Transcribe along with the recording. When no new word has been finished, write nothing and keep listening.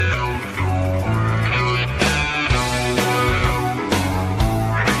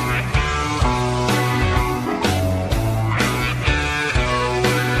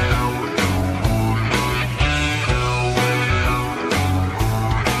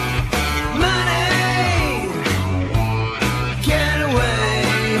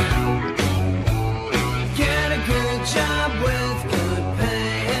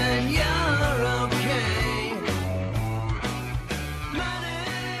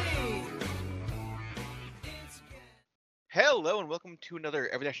Hello and welcome to another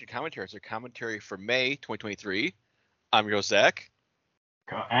Every Action Commentary. It's our commentary for May 2023. I'm your host, Zach.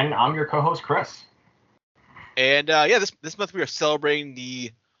 And I'm your co-host, Chris. And this month we are celebrating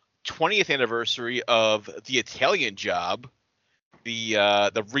the 20th anniversary of The Italian Job,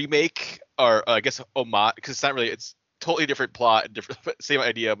 the remake, or I guess homage, because it's not really, it's totally different plot, different same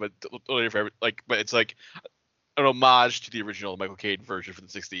idea, but totally different. But it's like an homage to the original Michael Caine version from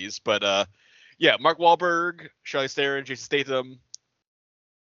the 60s. But Mark Wahlberg, Charlize Theron, Jason Statham,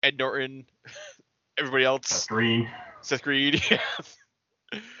 Ed Norton, everybody else. Seth Green.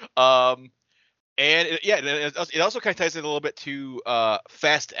 um, and it also kind of ties in a little bit to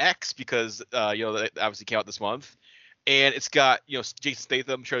Fast X because they obviously came out this month, and it's got Jason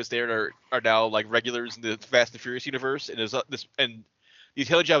Statham, Charlize Theron are now like regulars in the Fast and Furious universe, and the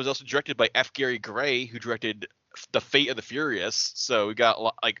Italian Job was also directed by F. Gary Gray, who directed The Fate of the Furious. So we got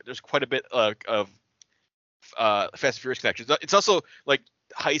there's quite a bit of Fast and Furious connections. It's also like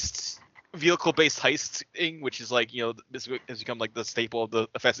heists, vehicle-based heisting, which is like this has become like the staple of the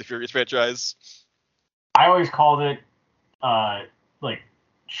Fast and Furious franchise. I always called it like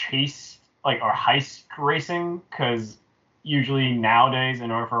chase or heist racing, because usually nowadays,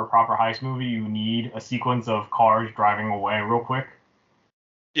 in order for a proper heist movie, you need a sequence of cars driving away real quick.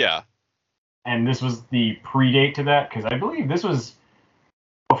 Yeah. And this was the predate to that, because I believe this was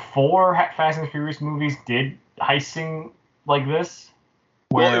before Fast and Furious movies did heisting like this.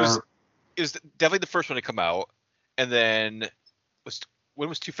 Well, it was definitely the first one to come out, and then when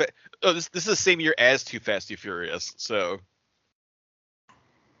was Too Fast? Oh, this is the same year as Too Fast, Too Furious. So.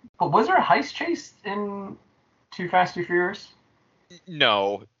 But was there a heist chase in Too Fast, Too Furious?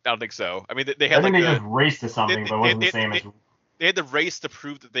 No, I don't think so. I mean, they had they just raced to something, but it wasn't the same as. They had the race to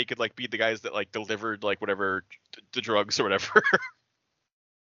prove that they could like be the guys that like delivered like whatever the drugs or whatever.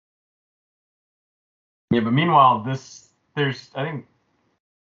 Yeah, but meanwhile, there's I think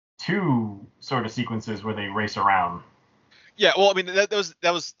two sort of sequences where they race around. Yeah, well, I mean that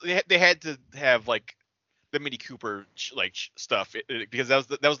was they had to have like the Mini Cooper stuff because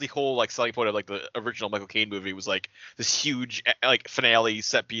that was the whole like selling point of like the original Michael Caine movie was like this huge like finale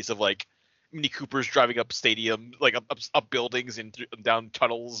set piece of like Mini Coopers driving up stadium like up buildings and down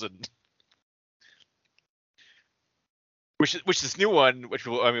tunnels and which this new one, which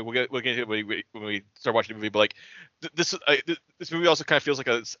we'll get into when we start watching the movie, but like this movie also kind of feels like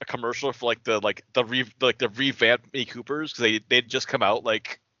a commercial for like the revamped Mini Coopers because they'd just come out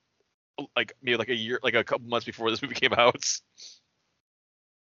like maybe like a year, like a couple months before this movie came out.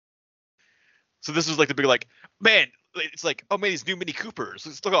 So this was like the big like, man, it's like, oh man, these new Mini Coopers,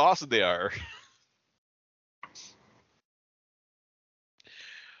 look how awesome they are.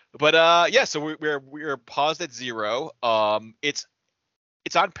 But so we're paused at 0. It's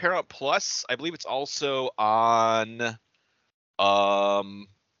on Paramount Plus. I believe it's also on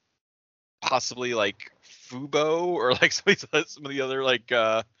possibly like Fubo or like some of the other like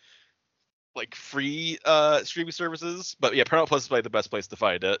free streaming services. But yeah, Paramount Plus is probably the best place to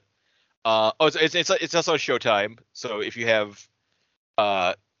find it. It's also on Showtime. So if you have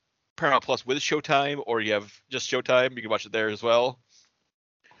Paramount Plus with Showtime or you have just Showtime, you can watch it there as well.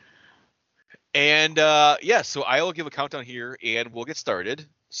 And so I'll give a countdown here and we'll get started.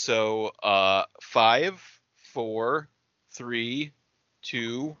 So 5, 4, 3,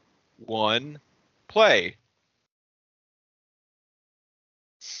 2, 1, play.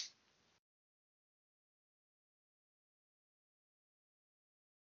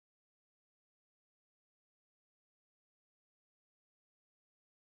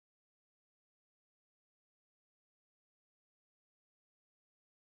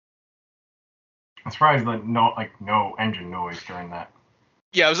 I'm surprised no engine noise during that.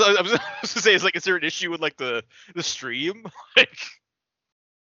 Yeah, I was gonna say, is there an issue with like the stream? Like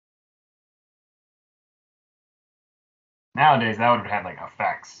nowadays that would have had like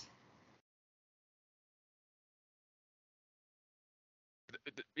effects.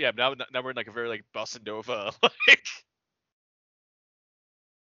 Yeah, now we're in like a very like bossa nova like.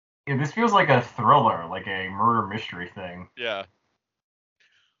 Yeah, this feels like a thriller, like a murder mystery thing. Yeah.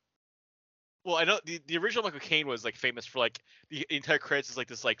 Well, I know the original Michael Caine was like famous for like the entire credits is like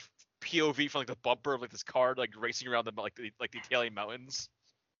this like POV from like the bumper of like this car like racing around the the Italian mountains.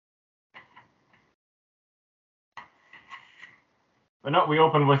 But no, we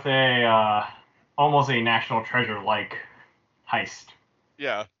open with a almost a National Treasure like heist.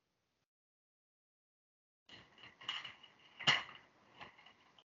 Yeah.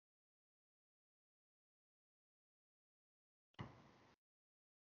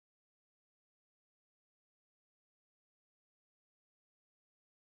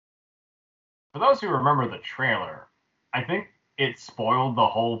 For those who remember the trailer, I think it spoiled the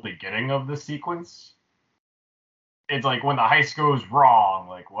whole beginning of the sequence. It's like when the heist goes wrong,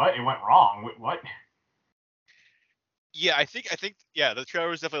 like what? It went wrong. What? Yeah, I think yeah, the trailer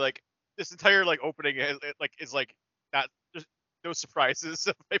was definitely like this entire like opening is like not there's no surprises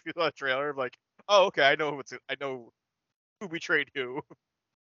if you saw the trailer. I'm like, oh okay, I know who betrayed who.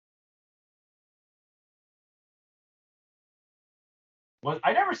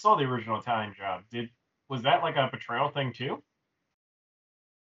 I never saw the original Italian Job. Was that like a betrayal thing too?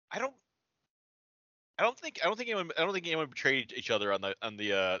 I don't I don't think anyone betrayed each other on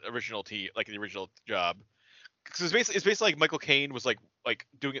the original like the original job. Because it's basically like Michael Caine was like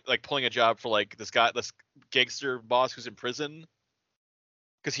doing it like pulling a job for like this gangster boss who's in prison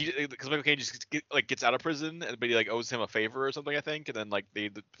because Michael Caine just gets out of prison but he like owes him a favor or something I think, and then like they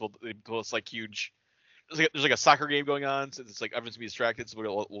pull this like huge there's like a soccer game going on, so it's like everyone's gonna be distracted, so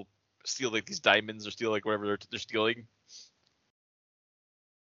we'll steal like these diamonds or steal like whatever they're stealing.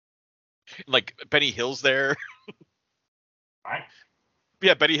 Like Benny Hill's there. Right.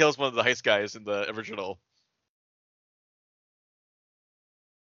 Yeah, Benny Hill's one of the heist guys in the original.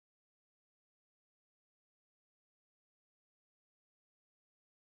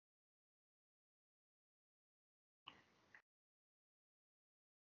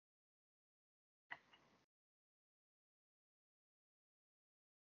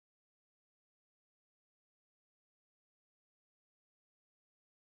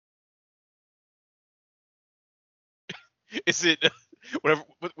 Is it whatever?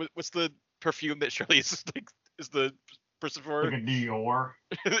 What's the perfume that Charlize is the person Like for? a Dior.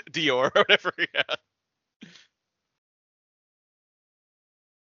 Dior or whatever. Yeah.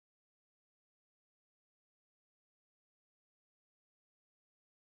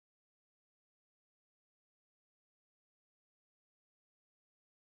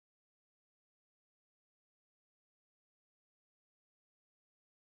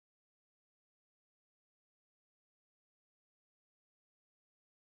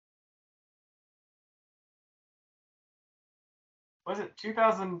 Was it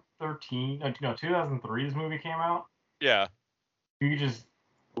 2013? No, 2003. This movie came out. Yeah. You could just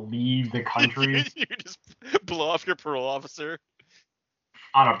leave the country You just blow off your parole officer.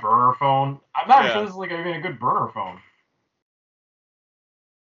 on a burner phone. I'm not sure Yeah. this is like even a good burner phone.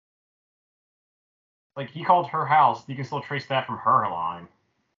 Like he called her house. You can still trace that from her line.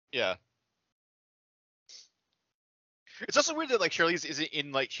 Yeah. It's also weird that like Charlize isn't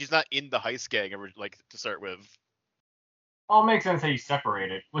in like she's not in the heist gang like to start with. Well, it makes sense that he's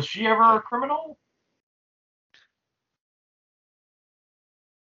separated. Was she ever Yeah. a criminal?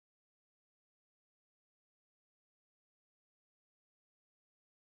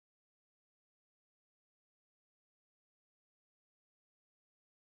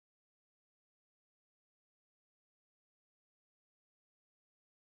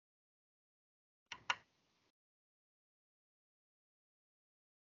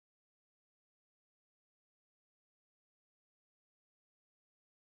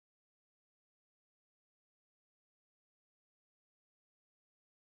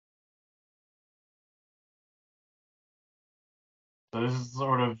 So this is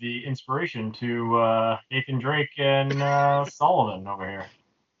sort of the inspiration to Nathan Drake and Sullivan over here.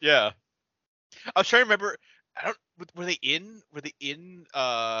 Yeah. I was trying to remember. I don't. Were they in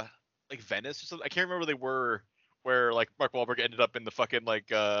like Venice or something? I can't remember where they were. Where like Mark Wahlberg ended up in the fucking like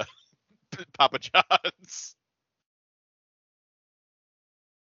Papa John's.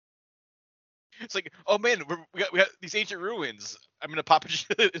 It's like, oh man, we got these ancient ruins. I'm in a Papa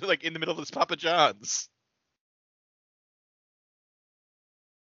like in the middle of this Papa John's.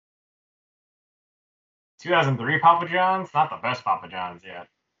 2003 Papa John's, not the best Papa John's yet.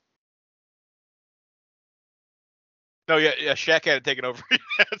 No, yeah, yeah. Shaq hadn't taken over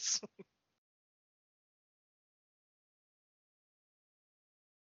yet.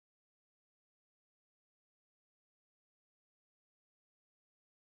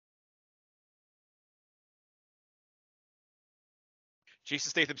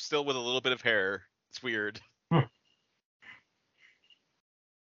 Jason Statham's still with a little bit of hair. It's weird.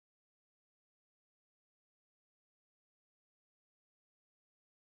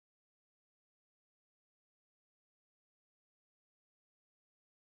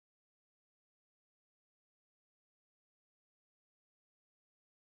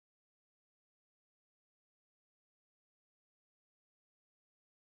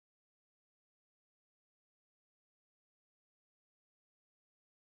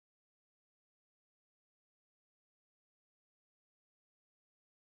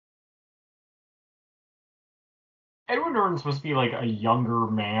 Edward Norton's supposed to be like a younger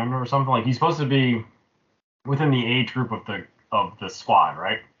man or something. Like he's supposed to be within the age group of the squad,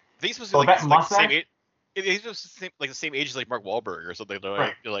 right? I think he's supposed to So be like that it's like the same mustache, age. He's supposed to like the same age as like Mark Wahlberg or something. right?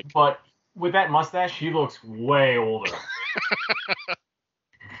 Right? You're like, But with that mustache, he looks way older.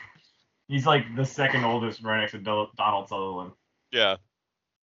 He's like the second oldest, right next to Donald Sutherland. yeah.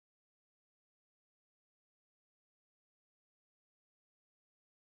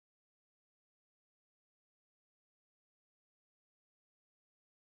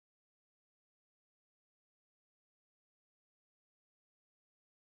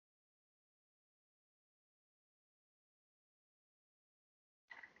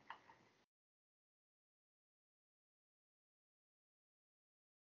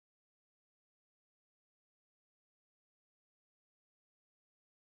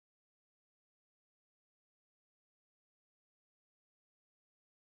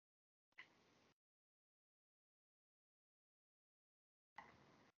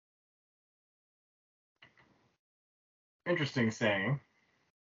 Interesting saying.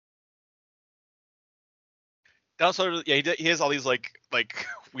 Also, yeah, he has all these like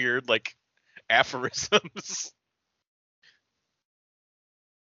weird like aphorisms.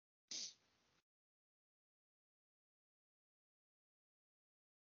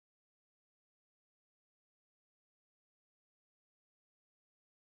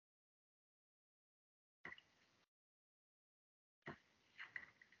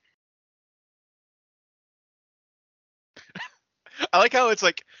 I like how it's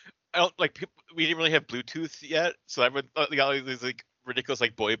like I don't like we didn't really have Bluetooth yet, so I've been got all these like ridiculous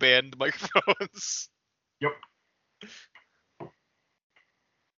like boy band microphones. Yep.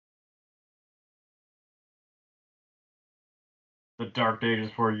 The dark days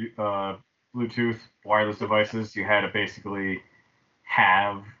for Bluetooth wireless devices, you had to basically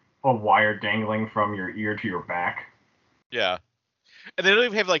have a wire dangling from your ear to your back. Yeah, and they don't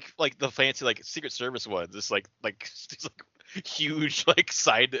even have like the fancy like Secret Service ones. It's like these like huge like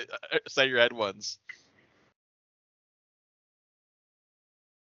side of your head ones.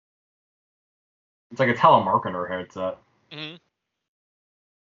 It's like a telemarketer headset. Hmm.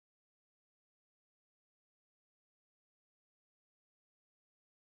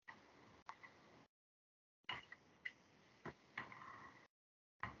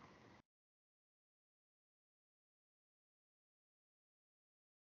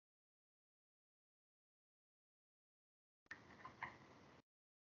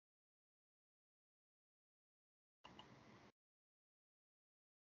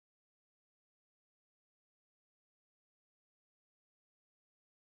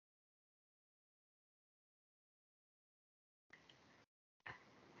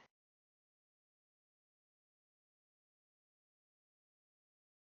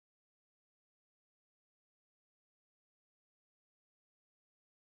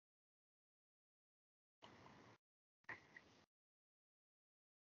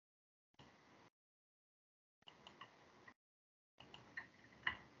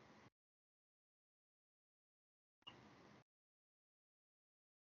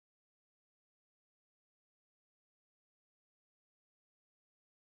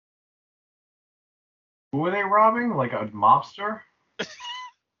 Who were they robbing? Like a mobster?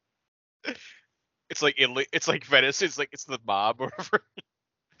 It's like Italy. It's like Venice. It's like it's the mob or whatever.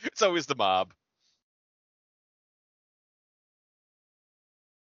 It's always the mob.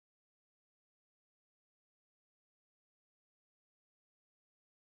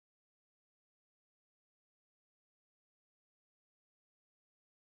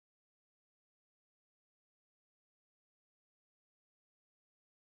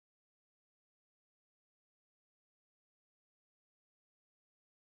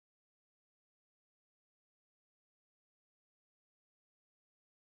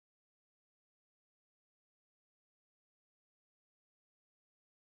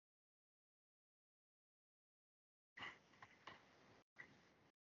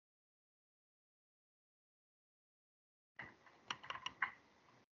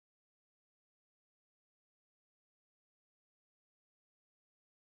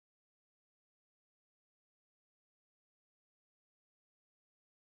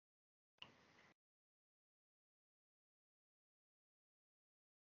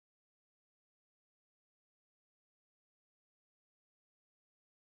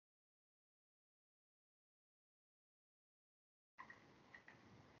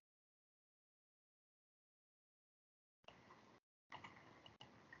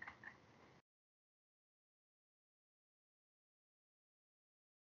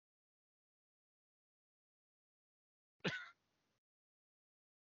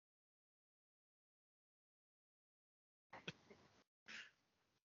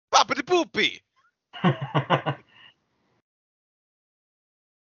 Papa de poopy.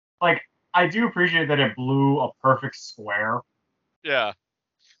 Like, I do appreciate that it blew a perfect square. Yeah.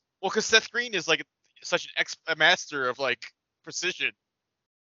 Well, because Seth Green is like such a master of like precision.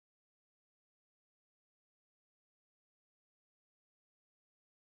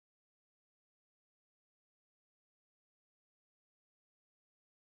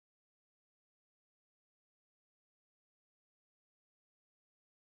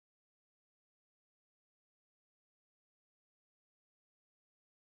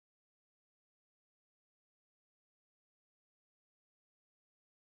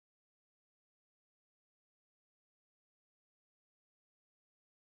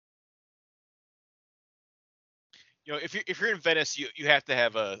 You know, if you're in Venice, you have to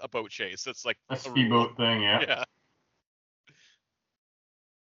have a boat chase. That's like A a rule. speedboat thing, yeah. Yeah.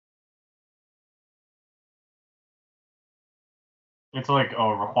 It's like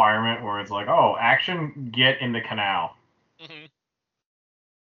a requirement where it's like, oh, action, get in the canal. Hmm.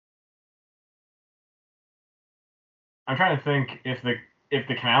 I'm trying to think if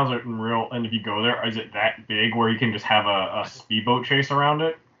the canals are in real, and if you go there, is it that big where you can just have a speedboat chase around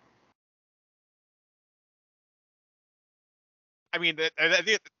it? I mean, I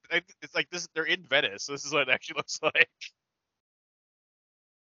think it's like this. They're in Venice. So this is what it actually looks like.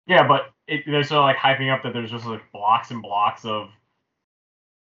 Yeah, but they're sort of like hyping up that there's just like blocks and blocks of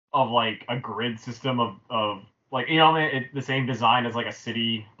like a grid system of like the same design as like a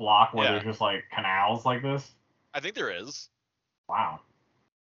city block where Yeah, there's just like canals like this. I think there is. Wow.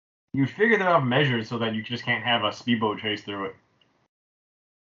 You'd figure that out measures so that you just can't have a speedboat chase through it.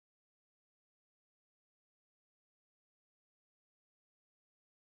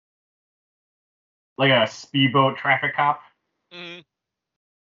 Like a speedboat traffic cop. Hmm.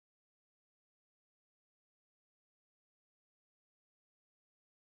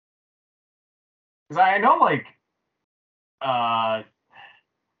 Because I know like uh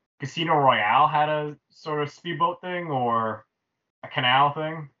Casino Royale had a sort of speedboat thing or a canal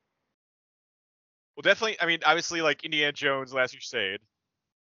thing. Well, definitely. I mean, obviously, like Indiana Jones, Last Crusade,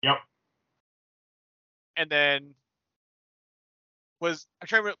 Yep. and then I'm trying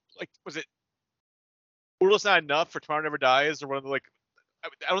to remember, like, was it World's Not Enough for Tomorrow Never Dies or one of the like? I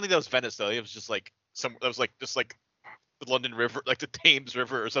don't think that was Venice though. It was just like some. That was like just like the London River, like the Thames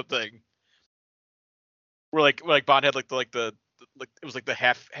River or something. Where like Bond had like it was like the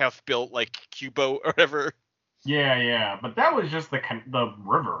half built like Cubo or whatever. Yeah, yeah. But that was just the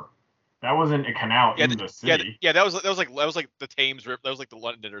river. That wasn't a canal Yeah, in the yeah, city. yeah. That was like the Thames River. That was like the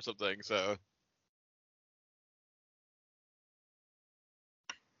London or something. So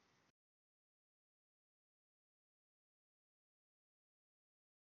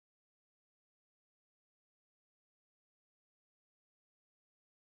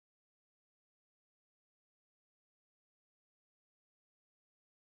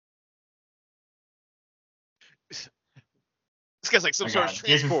this guy's like some My sort of God,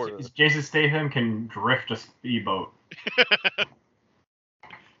 Jason transporter. Jason Statham can drift a speedboat.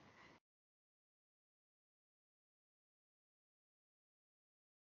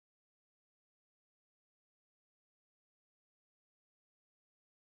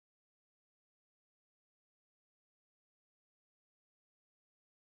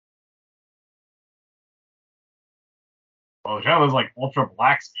 Well, that was like ultra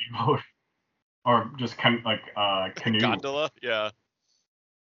black speedboat, or just like canoe. Gondola. Yeah.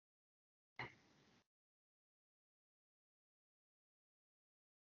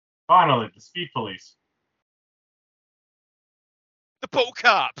 Finally, the speed police. The boat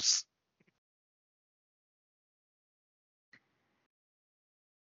cops.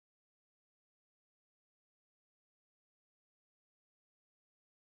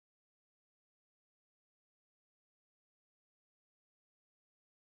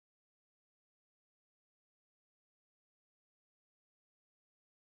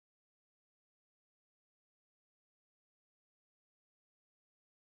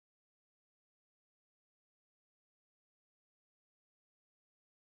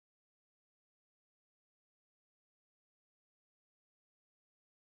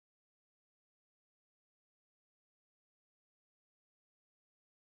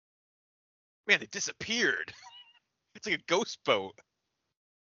 Man, they disappeared. It's like a ghost boat.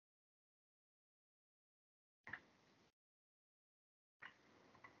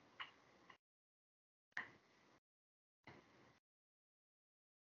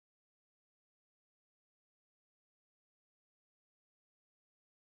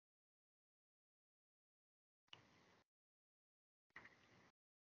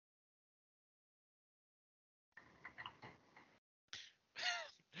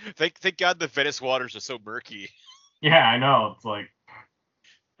 Thank God the Venice waters are so murky. Yeah, I know. It's like,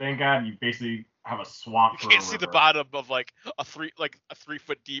 thank God you basically have a swamp You for a can't see the river. bottom of like a 3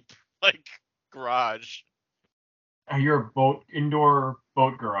 foot deep like garage. Your indoor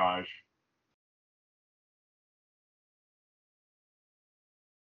boat garage.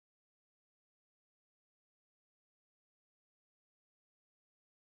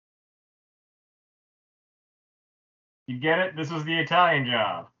 You get it? This was the Italian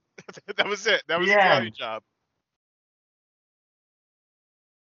Job. That was it. That was The the Italian end. job.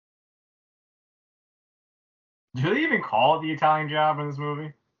 Do they even call it the Italian Job in this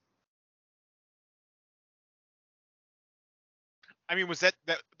movie? I mean, was that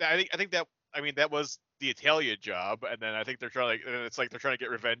I think that I mean that was the Italian job, and then I think they're trying and it's like they're trying to get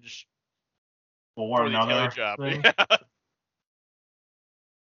revenge Or for the Italian another job. thing? Yeah.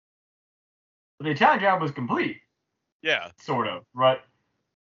 But the Italian Job was complete, Yeah. sort of, right?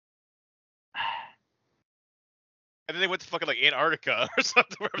 And then they went to fucking like Antarctica or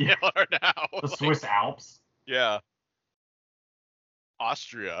something wherever Yeah, they are now. the Like, Swiss Alps. yeah.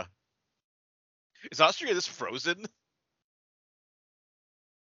 Austria. Is Austria this frozen?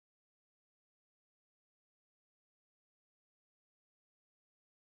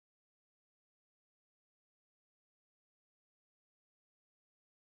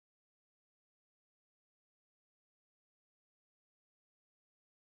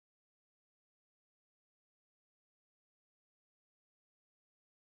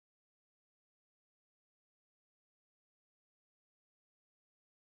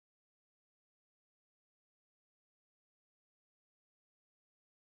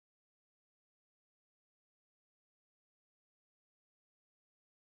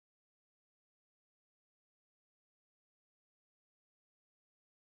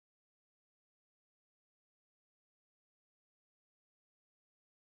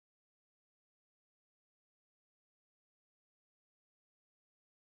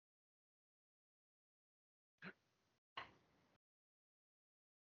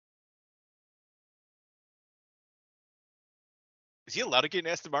 Is he allowed to get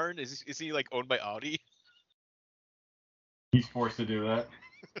an Aston Martin? Is he like owned by Audi? He's forced to do that.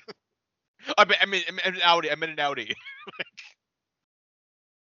 I mean an Audi. I meant an Audi.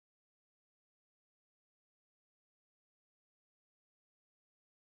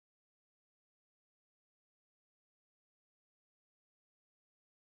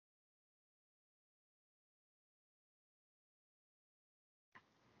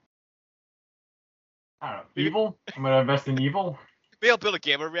 I don't know. Maybe Evil? I'm gonna invest in evil. maybe I'll build a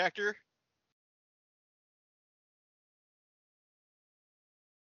gamma reactor.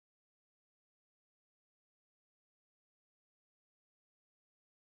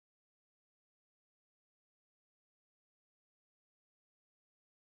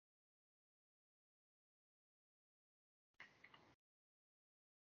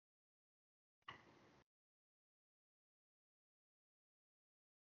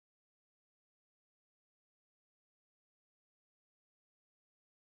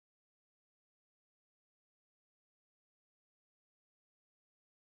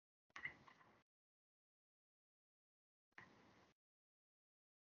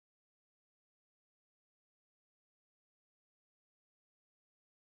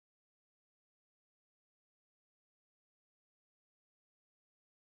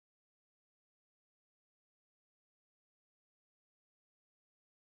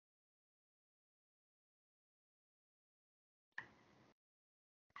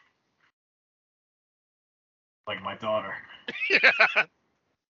 Like my daughter. Yeah.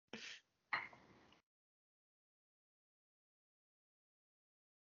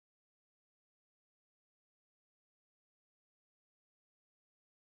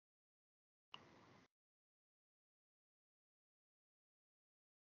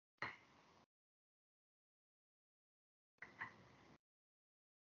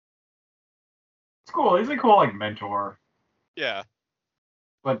 It's cool. He's a cool like mentor. Yeah.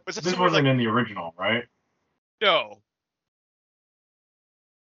 But Was it this similar to, like wasn't in the original, right? no?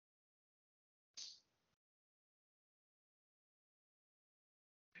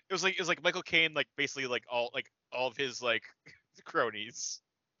 It was like Michael Caine like basically like all of his like cronies.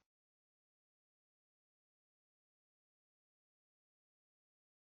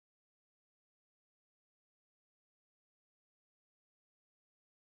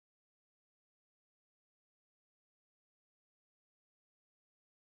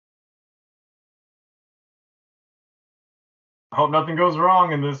 I hope nothing goes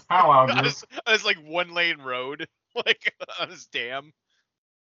wrong in this powwow on group. his like 1 lane road, like on his dam.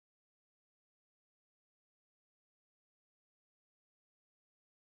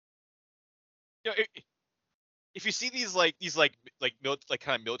 You know, if you see these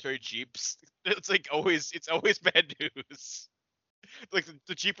kind of military jeeps, it's always bad news. Like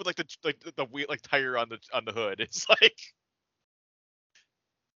the jeep with the wheel tire on the hood. It's like it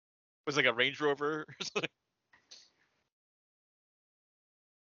was like a Range Rover or something.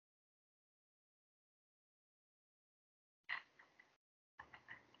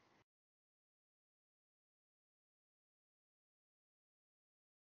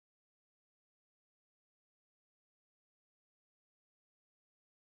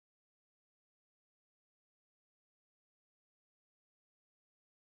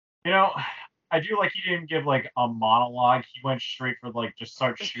 You know, I do like he didn't give like a monologue. He went straight for like just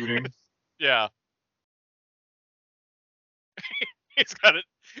start shooting. Yeah, it's got it.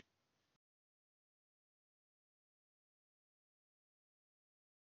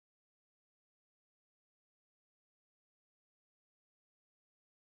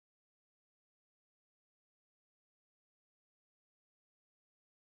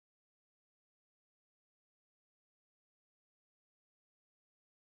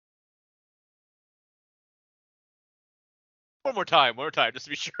 One more time, just to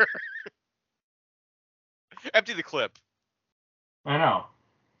be sure. Empty the clip. I know.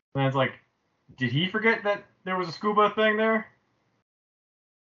 And it's like, did he forget that there was a scuba thing there?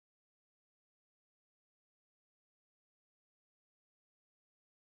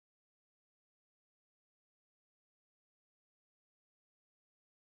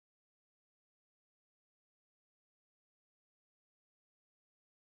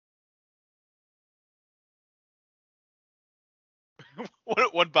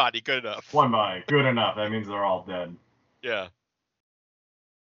 One body, good enough. One by. Good enough. That means they're all dead. Yeah.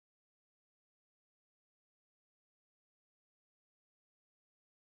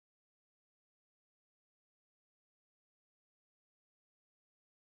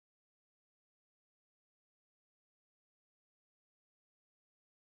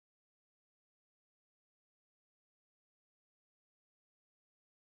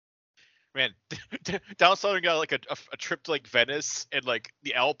 Man, Down Southern got like a trip to like Venice and like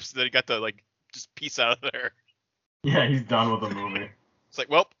the Alps, and then he got to like just peace out of there. Yeah, he's done with the movie. It's like,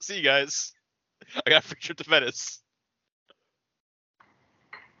 well, see you guys. I got a free trip to Venice.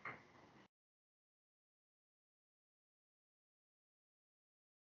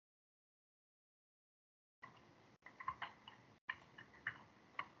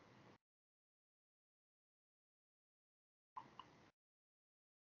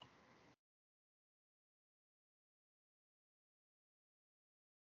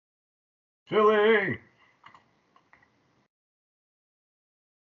 Philly!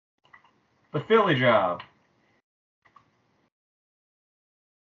 The Philly job.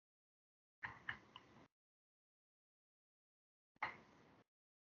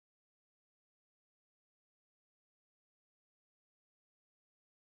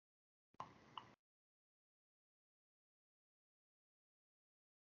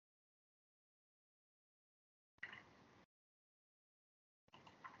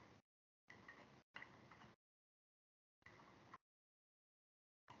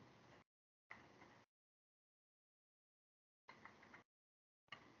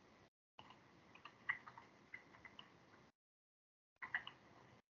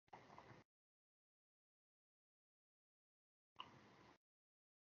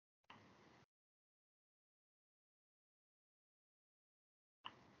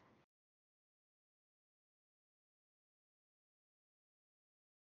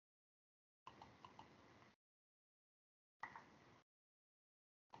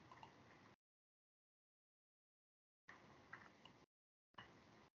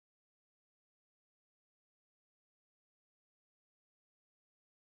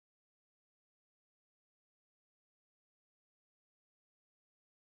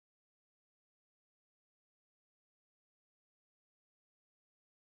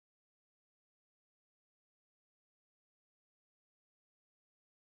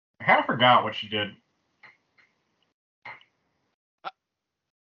 I kind of forgot what she did.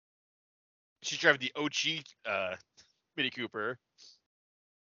 She's driving the OG Mini Cooper.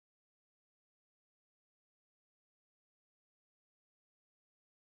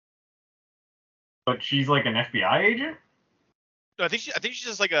 But she's like an FBI agent? No, I think she's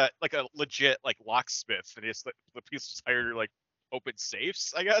just like a legit like locksmith, and it's like the police just hired her like open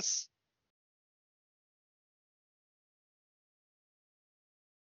safes, I guess,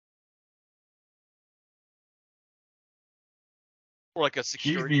 or like a She's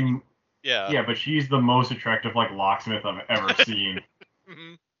security. the Yeah. Yeah, but she's the most attractive like locksmith I've ever seen.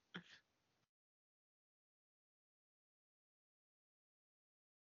 Mhm.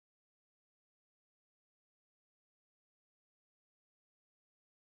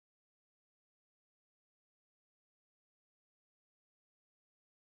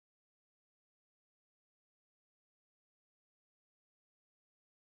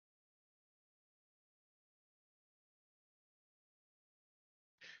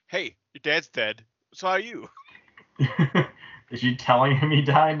 hey, your dad's dead. So how are you? Is she telling him he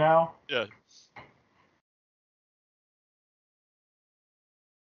died now? Yeah.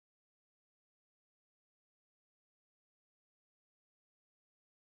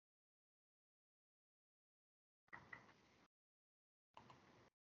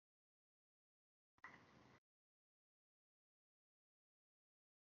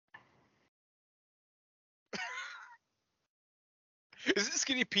 Isn't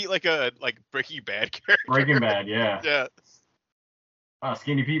Skinny Pete like a Breaking Bad character? Breaking Bad, yeah. Yeah.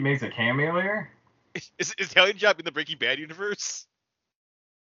 Skinny Pete makes a cameo here? Is Italian Job in the Breaking Bad universe?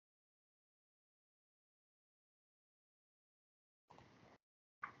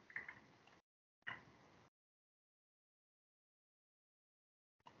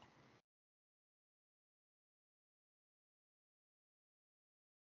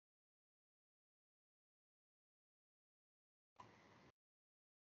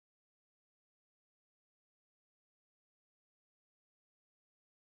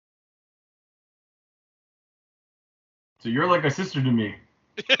 So you're like a sister to me.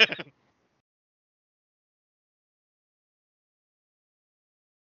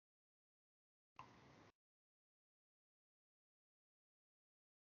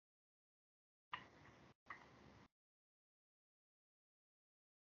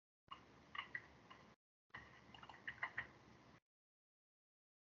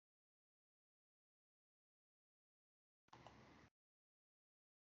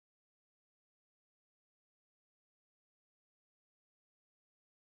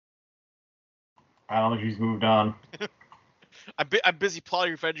 I don't think she's moved on. I'm busy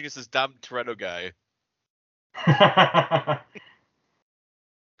plotting revenge against this Dom Toretto guy.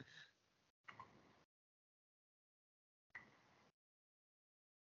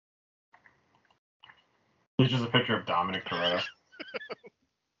 It's just a picture of Dominic Toretto.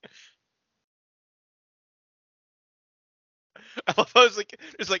 I love how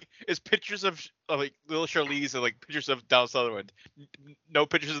it's pictures of like little Charlize and like pictures of Donald Sutherland. No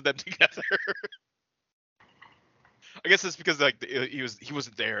pictures of them together. I guess it's because like he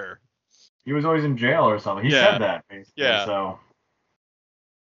wasn't there. He was always in jail or something. He Yeah. said that, basically, Yeah. so...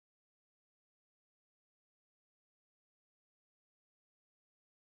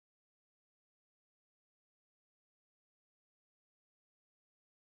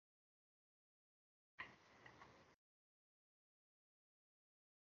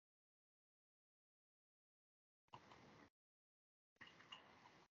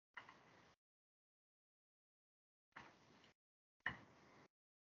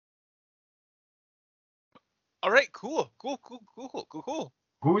 All right. Cool.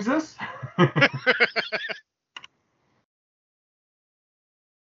 Who is this?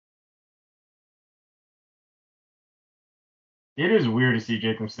 It is weird to see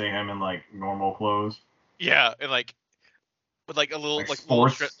Jacob Statham in, like, normal clothes. Yeah, and like with like a Like little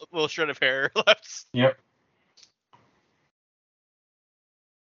sports. shred of hair left. Yep.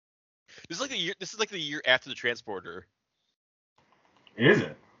 This is like the year after the transporter. Is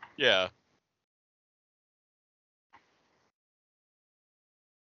it? Yeah.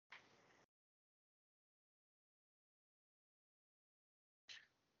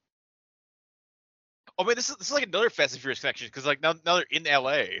 Oh man, this is like another Fast and Furious connection because like now they're in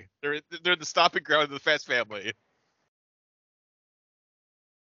L.A. They're the stopping ground of the Fast family.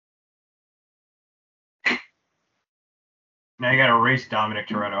 Now you gotta race Dominic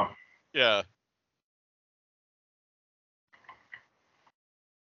Toretto. Yeah.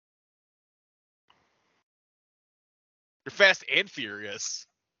 You're Fast and Furious.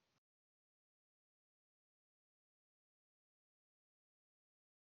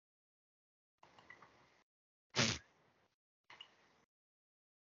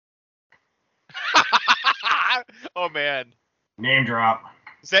 Oh man. Name drop.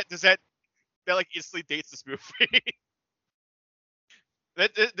 That like instantly dates this movie?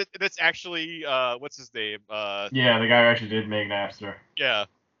 That's actually what's his name? Yeah, the guy who actually did make Napster. Yeah.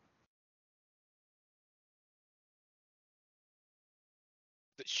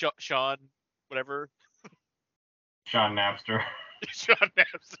 Sean, whatever. Sean Napster. Sean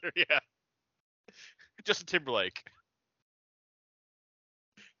Napster, yeah. Justin Timberlake.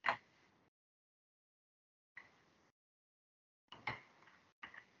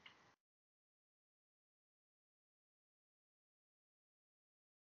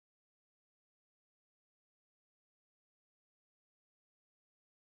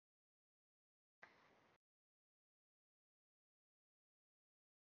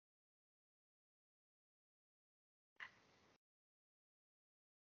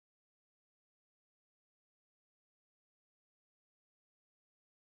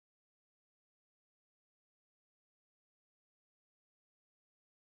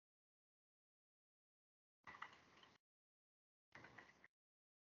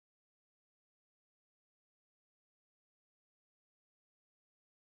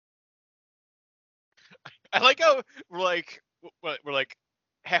 I like how we're like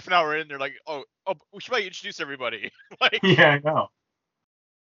half an hour in. They're like, oh, we should probably introduce everybody. Like, Yeah, I know.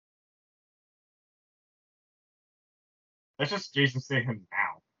 That's just Jason Statham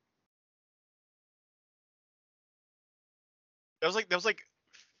now. that was like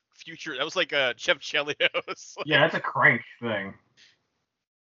future. That was like Jeff Chelios. Yeah, Like, that's a Crank thing.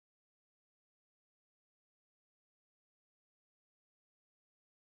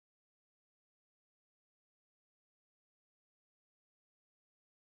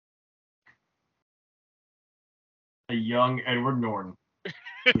 A young Edward Norton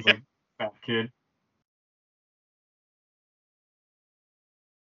is like fat kid.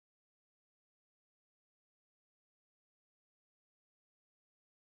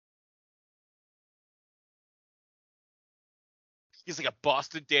 he's like a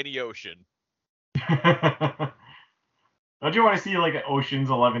Boston Danny Ocean. Don't you want to see like Ocean's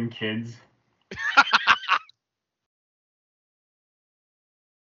 11 kids?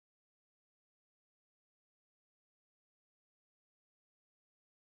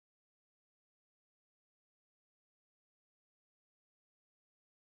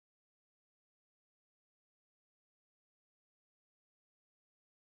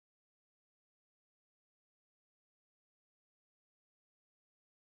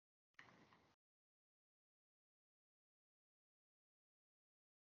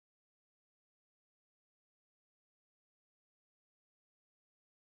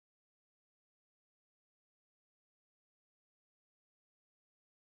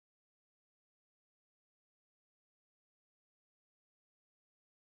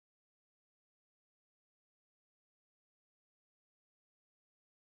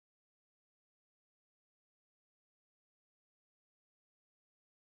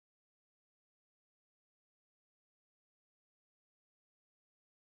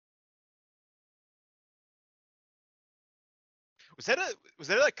 Was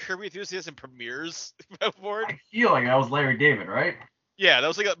that a Kirby Enthusiasm premieres award? I feel like that was Larry David, right? Yeah, that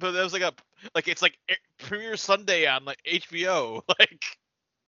was like but that was like it's like premiere Sunday on like HBO. Like,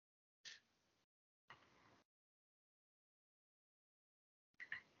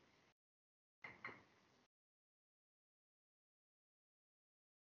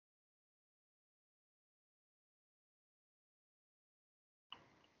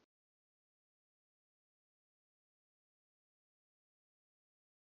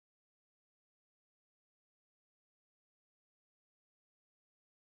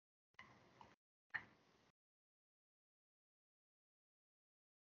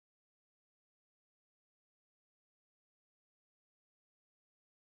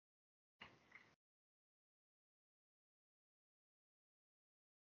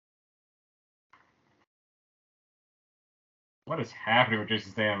 What is happening with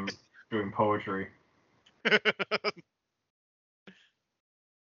Jason Statham doing poetry?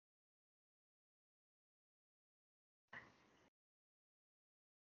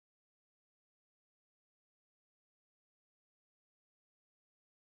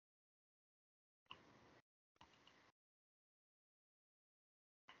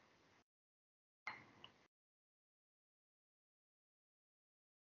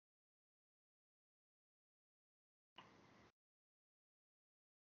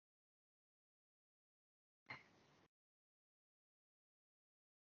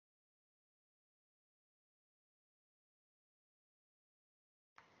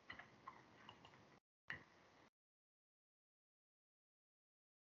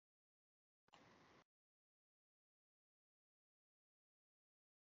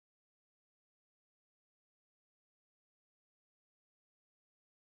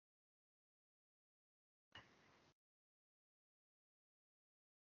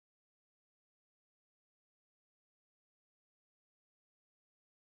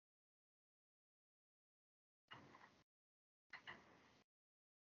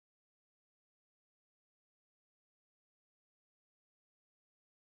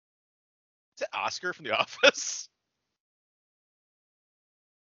 Is it Oscar from The Office?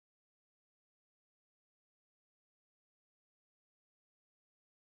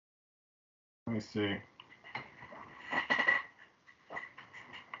 Let me see.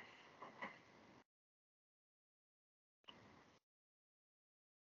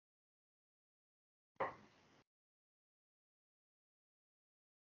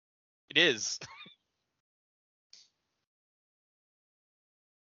 It is.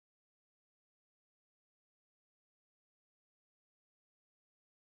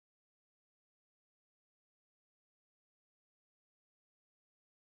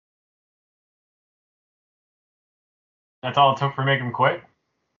 That's all it took for make him quit.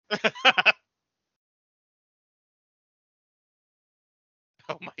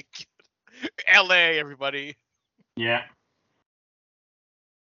 Oh my god. L.A. everybody. Yeah.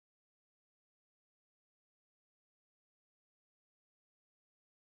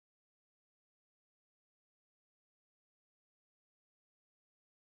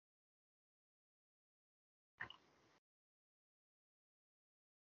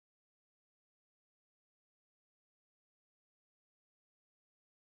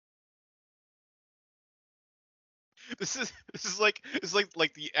 This is like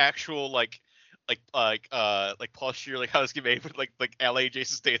the actual like posture like how this get made with like L.A.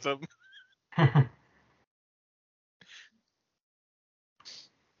 Jason Statham.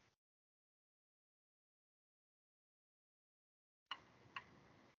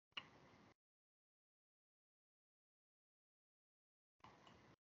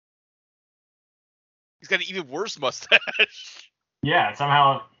 He's got an even worse mustache. Yeah.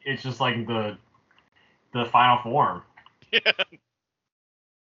 Somehow it's just like the final form. Yeah.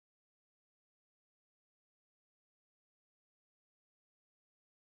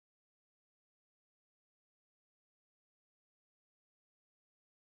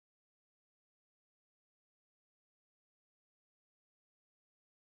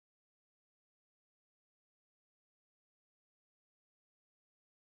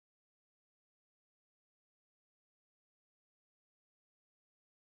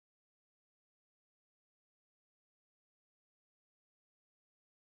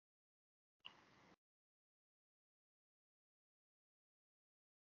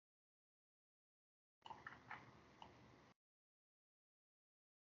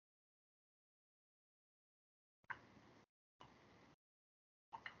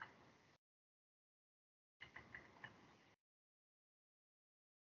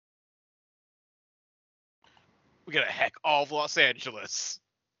 We gotta hack all of Los Angeles.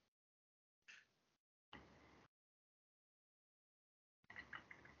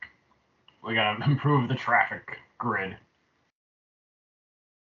 We gotta improve the traffic grid.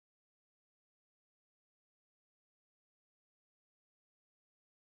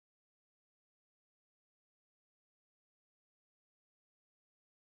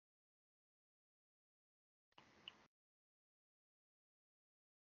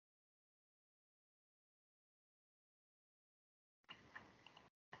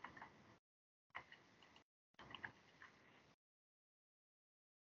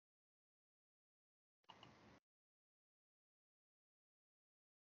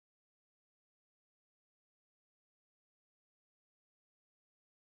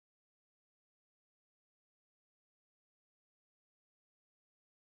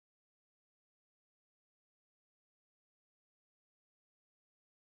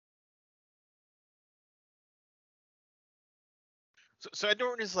 So Ed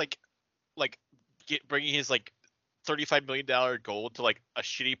Norton is like bringing his like $35 million gold to like a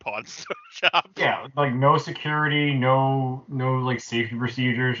shitty pawn shop. Yeah, like no security, no like safety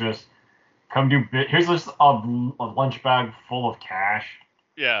procedures. Just come do bit. Here's just a lunch bag full of cash.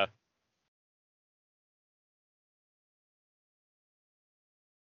 Yeah.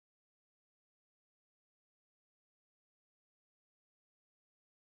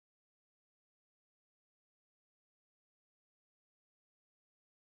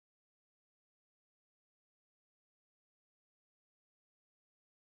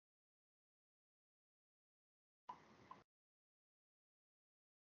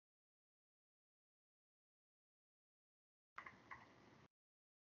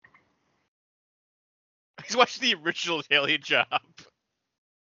 He's watching the original Italian Job.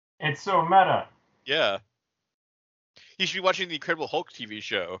 It's so meta. Yeah. He should be watching the Incredible Hulk TV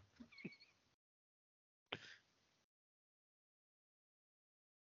show.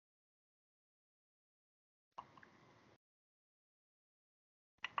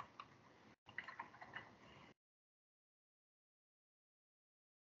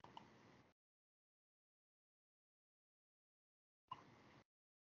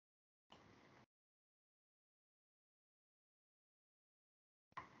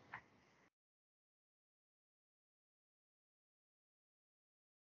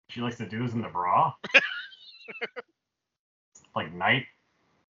 She likes to do this in the bra. Like night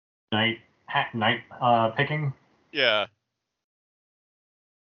picking. Yeah.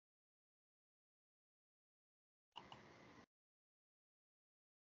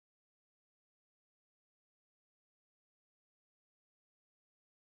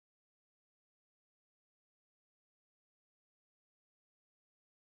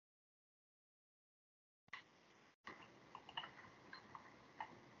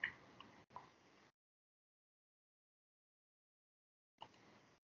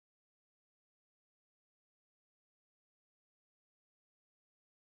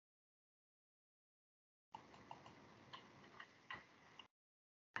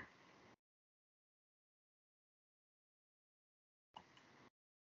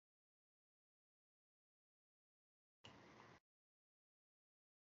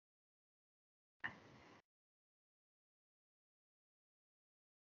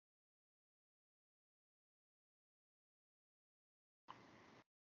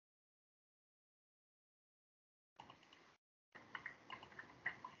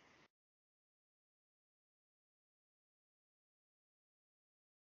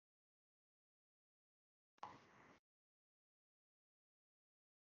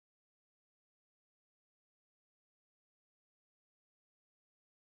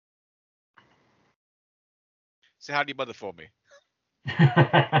 Say hi to your mother for me.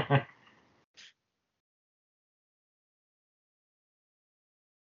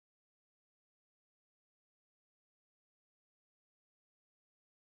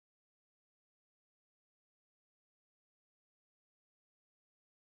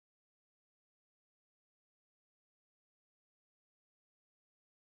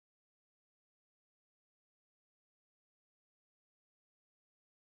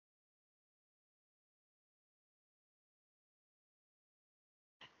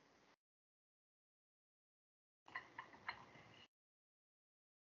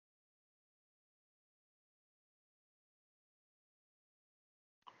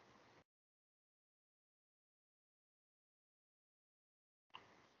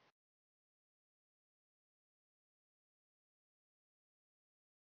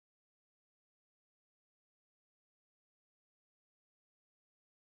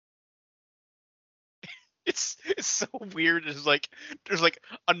 It's so weird. There's like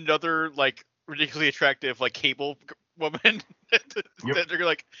another like ridiculously attractive like cable woman that they're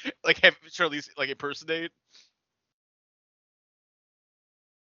like have Charlize like impersonate.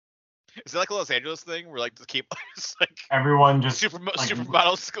 Is that like a Los Angeles thing where like the cable is like Everyone just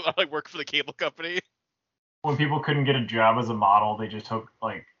supermodels like work for the cable company? When people couldn't get a job as a model, they just took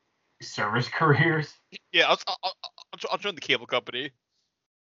like service careers. Yeah, I'll join the cable company.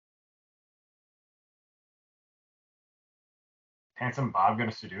 Handsome Bob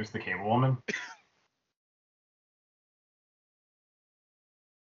gonna seduce the cable woman?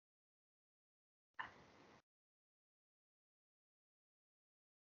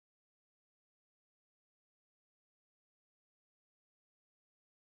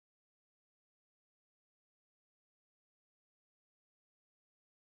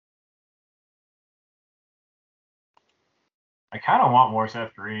 I kind of want more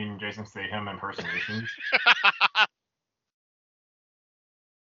Seth Green, Jason Statham impersonations.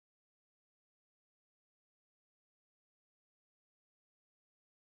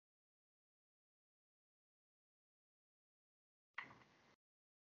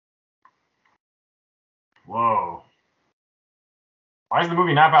 Whoa. Why is the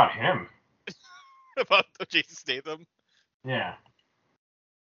movie not about him? About Jason Statham. Yeah.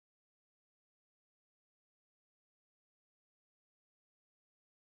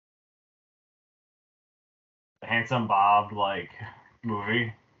 The Handsome Bob like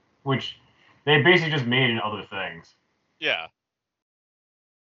movie, which they basically just made in other things. Yeah.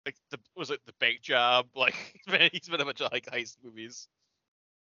 Like was it the bank job? Like he's been in a bunch of like heist movies.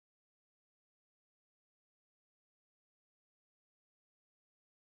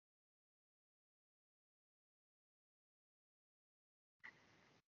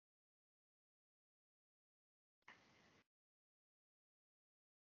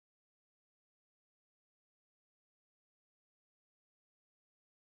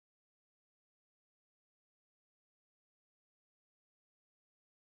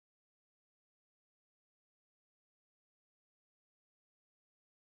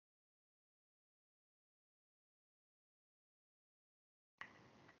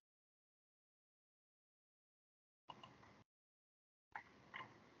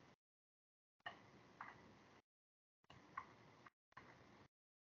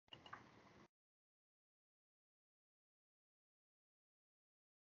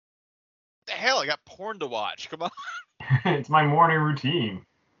 The hell, I got porn to watch. Come on. It's my morning routine.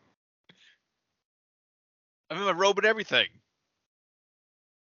 I'm in my robe and everything.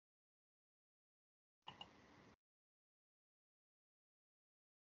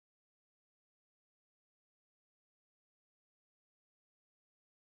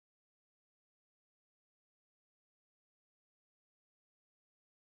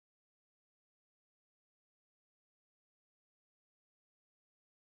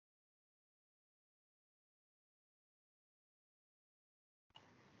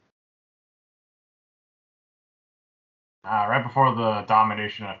 Right before the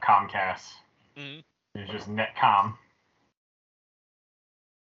domination of Comcast, Mm-hmm. it's just Netcom,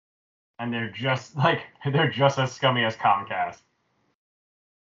 and they're just as scummy as Comcast.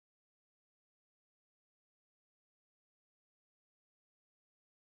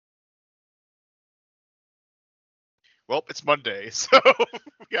 Well, it's Monday, so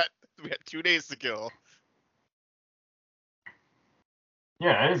we got 2 days to kill.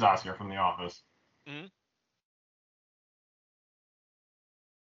 Yeah, it is Oscar from The Office. Mm-hmm.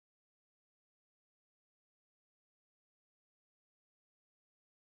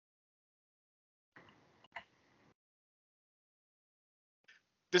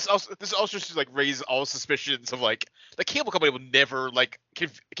 This also just like raise all suspicions of like the cable company will never like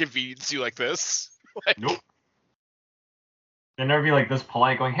convenience you like this. Like, Nope. They'd never be like this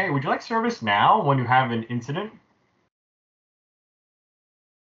polite, going, "Hey, would you like service now?" When you have an incident.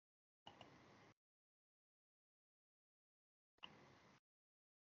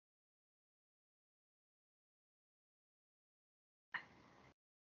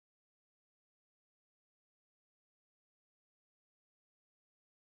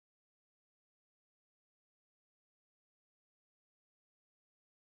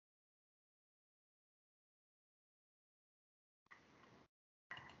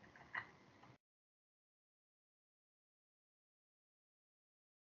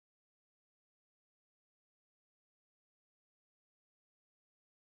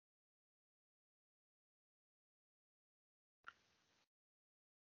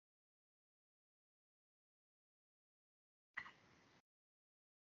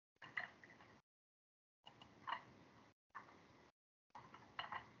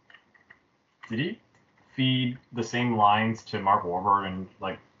 Did he feed the same lines to Mark Wahlberg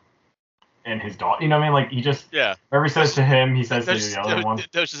and his daughter? You know what I mean? Like he just Yeah. whatever he says to him, he says to That's the other one.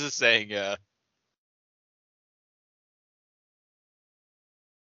 just a saying, yeah.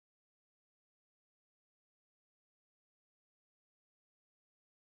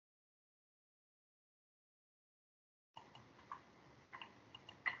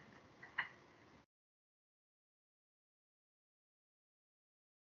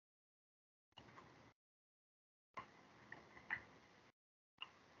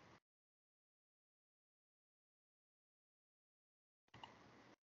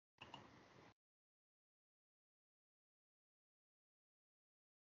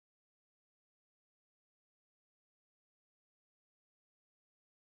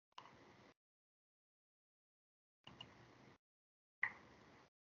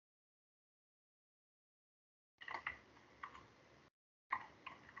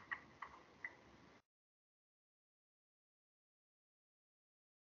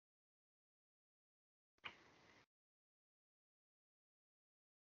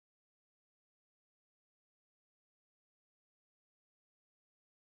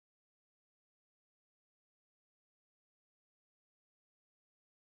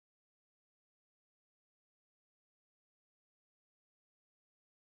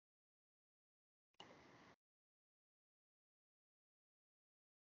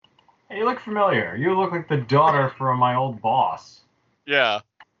 Hey, you look familiar. You look like the daughter from my old boss. Yeah.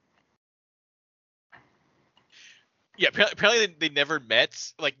 Yeah, apparently they never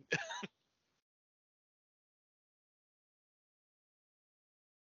met. Like,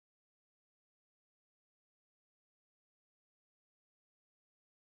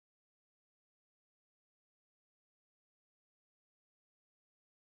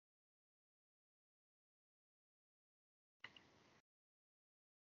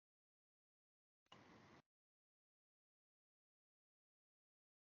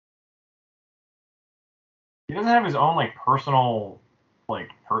 He doesn't have his own like personal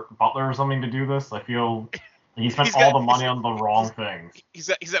butler or something to do this. I feel he spent all the money on the wrong things.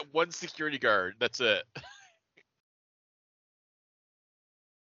 he's that one security guard. That's it.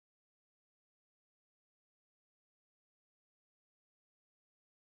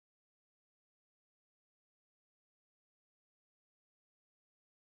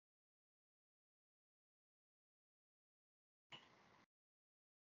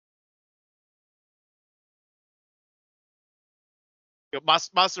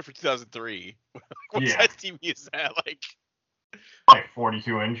 Monster for 2003. What Yeah, size TV is that? like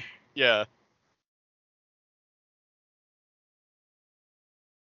 42-inch. Yeah.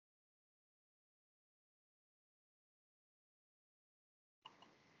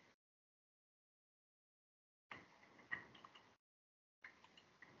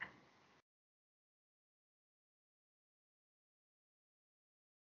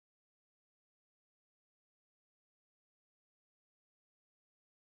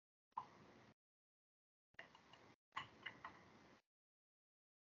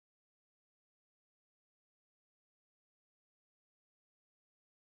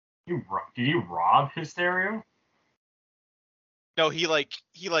 Did you rob his stereo? No, he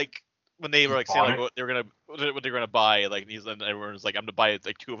when they were Just saying bought it. what they were gonna buy, and everyone was like, I'm gonna buy it,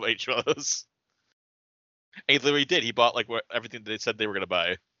 like two of each of those. And he literally did. He bought everything they said they were gonna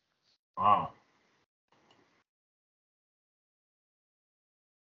buy. Wow.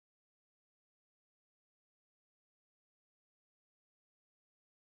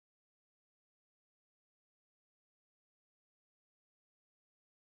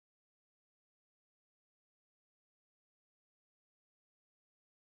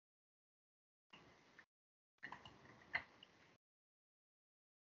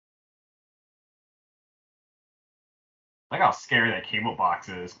 Like how scary that cable box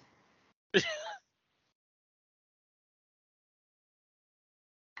is.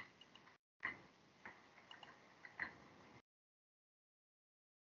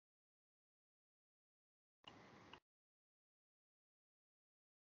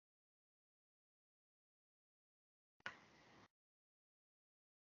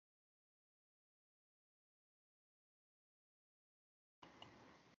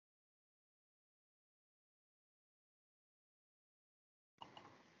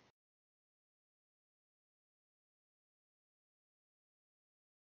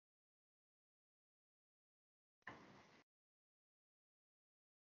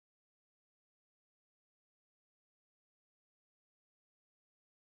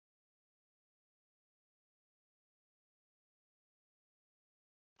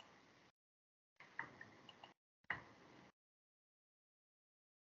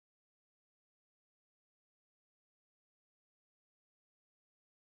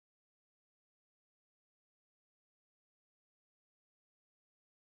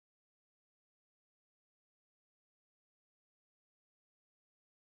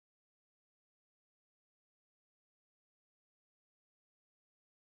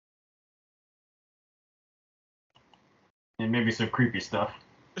 And maybe some creepy stuff.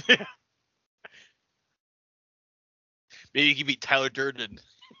 Maybe you can beat Tyler Durden.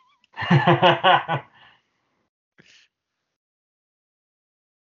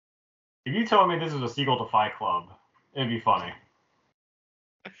 If you told me this was a sequel to Fight Club, it'd be funny.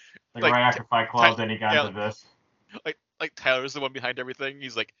 Like Like right after Fight Club, then he got yeah, into this. like Tyler's the one behind everything.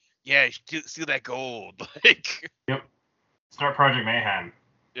 He's like, yeah, you should steal that gold. Like, Yep. Start Project Mayhem.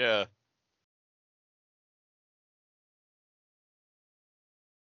 yeah.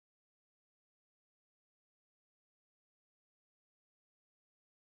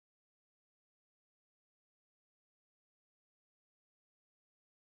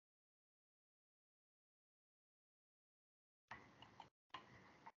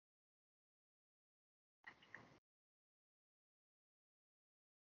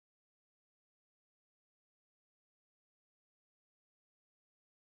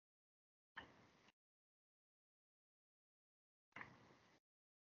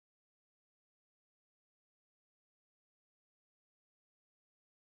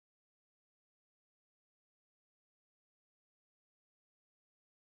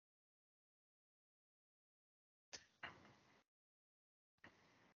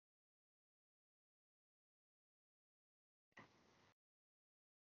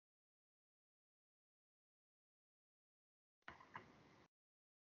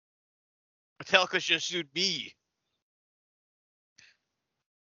 Metallica just sued me.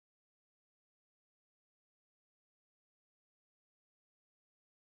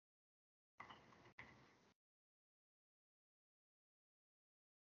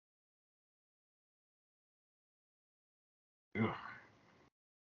 Ugh.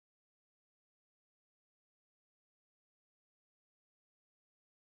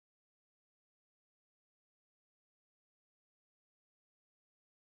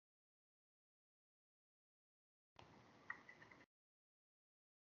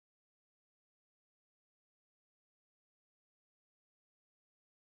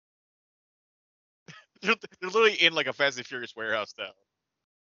 They're literally in like a Fast and Furious warehouse now.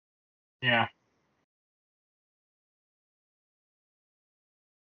 Yeah.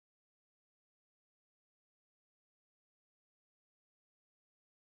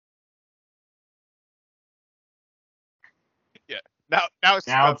 Yeah. Now it's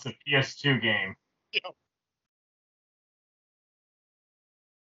Now about, it's a PS2 game. you know,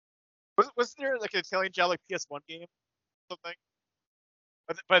 wasn't there like an Italian job like PS1 game or something?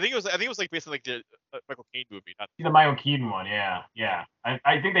 But I think it was like based on like the Michael Caine movie. Not The Michael Keaton one, yeah. Yeah.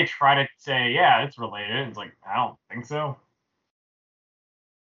 I think they try to say, yeah, it's related. It's like, I don't think so.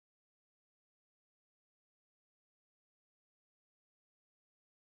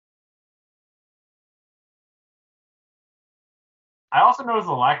 I also noticed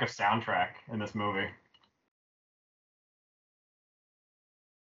the lack of soundtrack in this movie.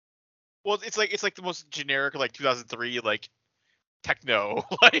 well, it's like the most generic like 2003 like techno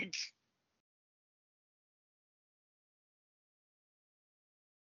like.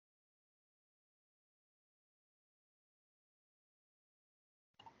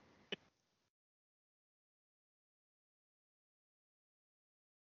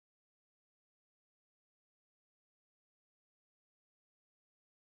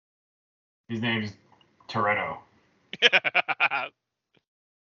 His name's Toretto.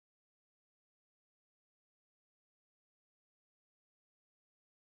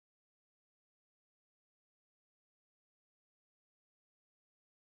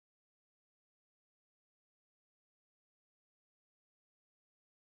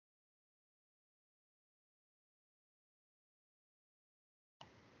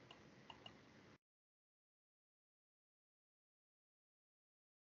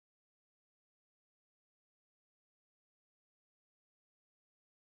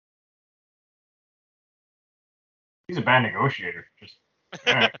 He's a bad negotiator. Just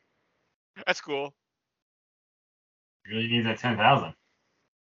all right. That's cool. Really needs that 10,000.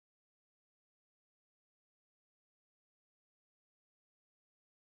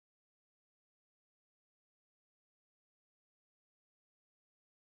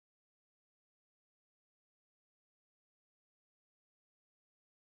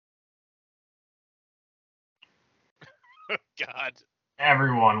 God.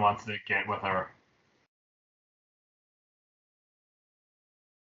 Everyone wants to get with her.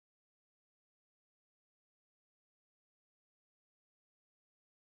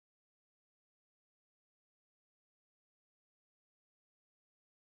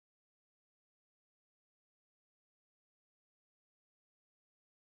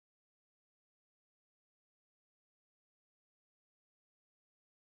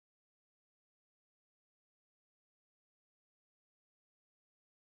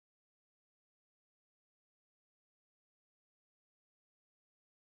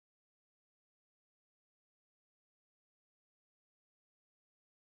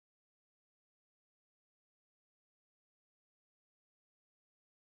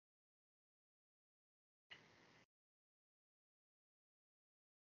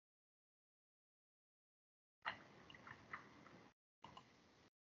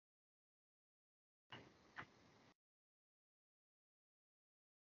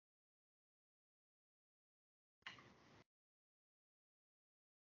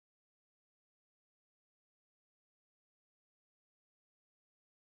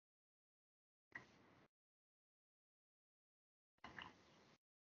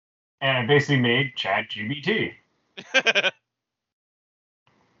 And I basically made ChatGPT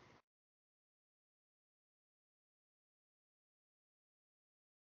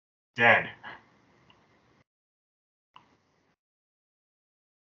dead.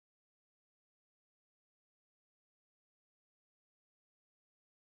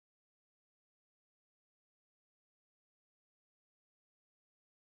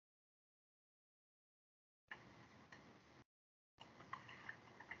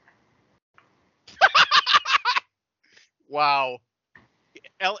 Wow.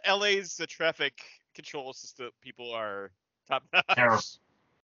 LA's the traffic control system people are top Terrible. notch.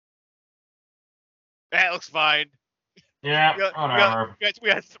 That looks fine. Yeah, We got, we got,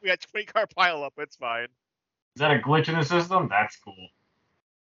 whatever. we had 20 car pile up. It's fine. Is that a glitch in the system? That's cool.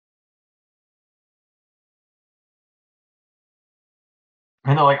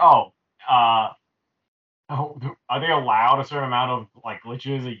 And they're like, oh, are they allowed a certain amount of like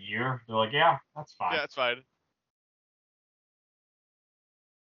glitches a year? They're like, yeah, that's fine. Yeah, it's fine.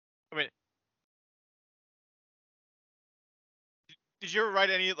 I mean, did you ever ride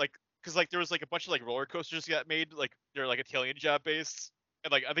any like? Because like there was like a bunch of like roller coasters got made like they're like Italian job based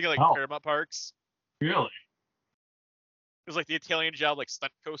and like I think like Oh, Paramount Parks. really? It was like the Italian job like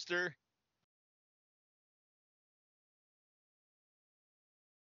stunt coaster.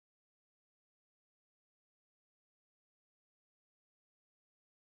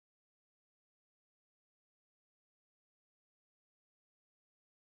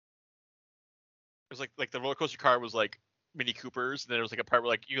 It was like the roller coaster car was like Mini Coopers, and then there was like a part where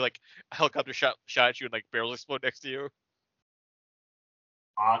like you like a helicopter shot at you and like barrels explode next to you.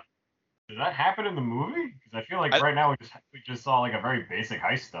 Uh, did that happen in the movie? Because I feel like I, right now we just saw like a very basic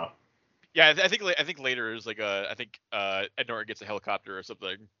heist stuff. yeah, I think later is like I think Ed Norton gets a helicopter or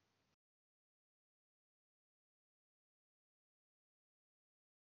something.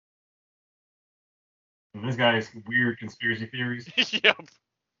 And this guy's weird conspiracy theories. Yep.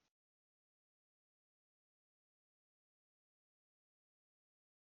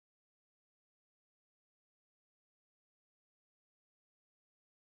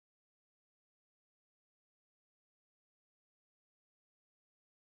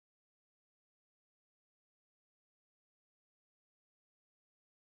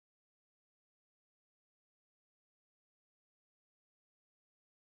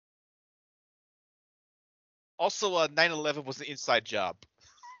 Also, 9/11 was an inside job,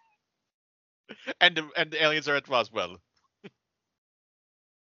 and the aliens are at Roswell.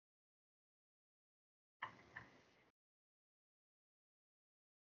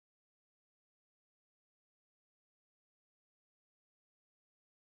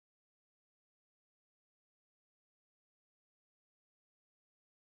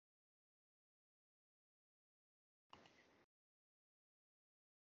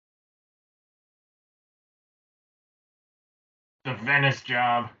 The Venice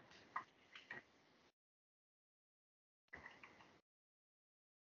job.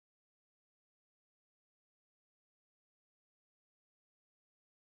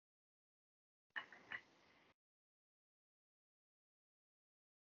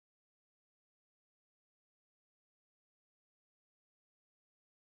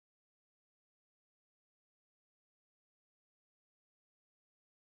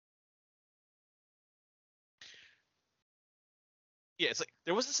 Yeah, it's like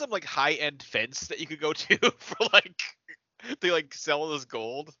there wasn't some like high end fence that you could go to for like they like sell this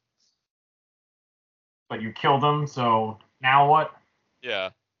gold. But you killed him, so now what? Yeah.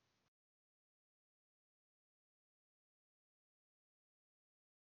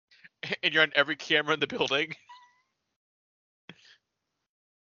 And you're on every camera in the building.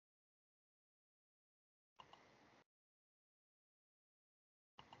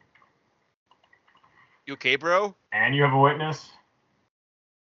 You okay, bro? And you have a witness.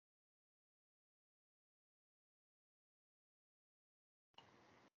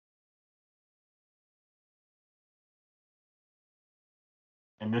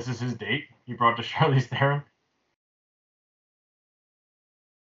 And this is his date he brought to Charlize Theron.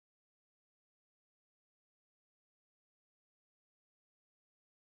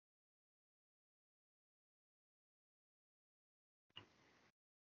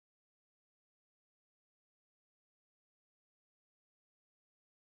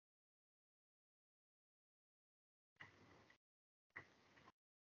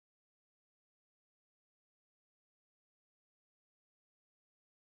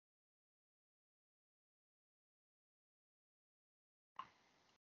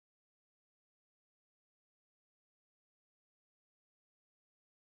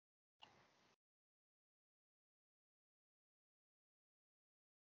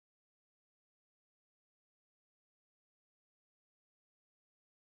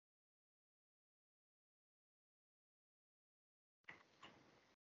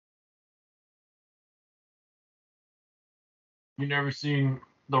 You never seen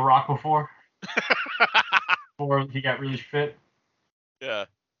The Rock before? Before he got really fit? Yeah.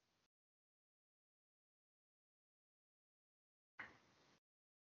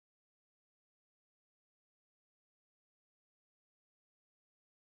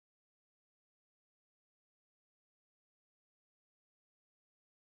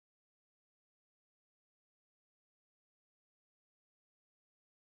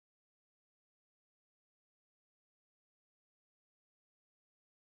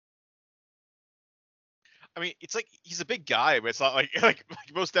 I mean, it's like he's a big guy, but it's not like like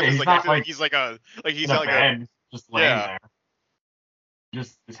most Yeah, stuff is he's like I not feel like like he's like a like he's in a got like a bed, just laying yeah. there.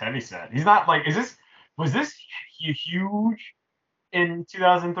 Just is heavy set. He's not like, was this huge in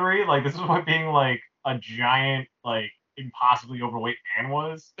 2003? Like, this is what being like a giant, like impossibly overweight man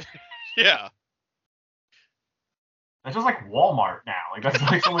was. Yeah. That's just like Walmart now. Like, that's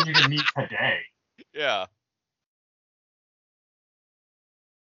like someone you can meet today. Yeah.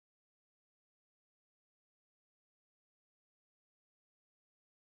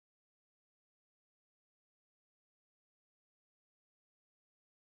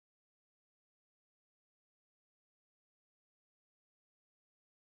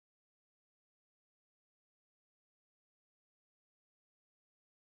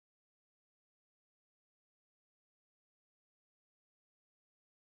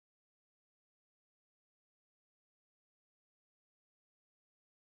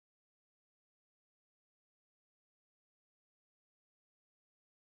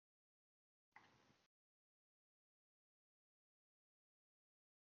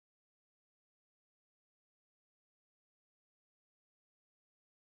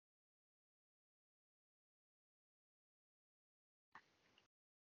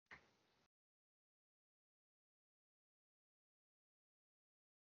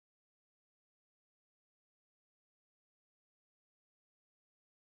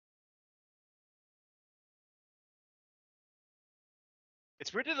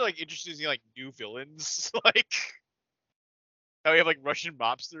 It's weird to like introducing like new villains, like how we have like Russian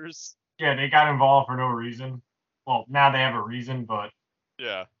mobsters. Yeah, they got involved for no reason. Well, now they have a reason, but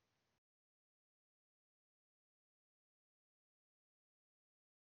Yeah.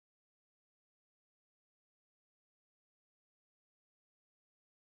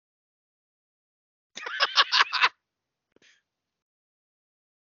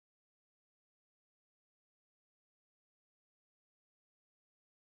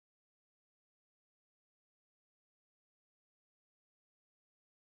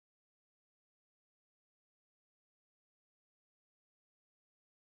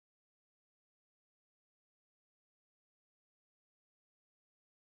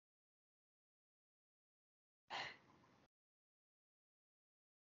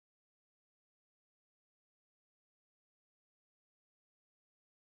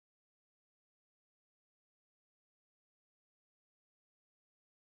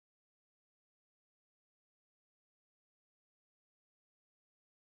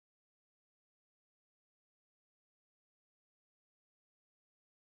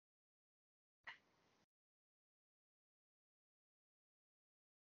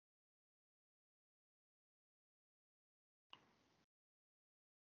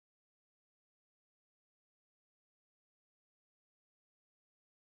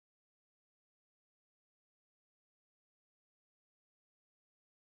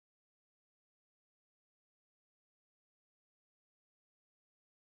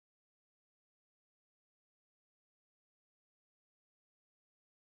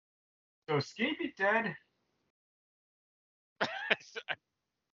 So Skinny Pete dead?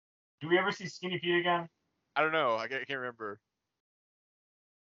 Do we ever see Skinny Pete again? I don't know. I can't remember.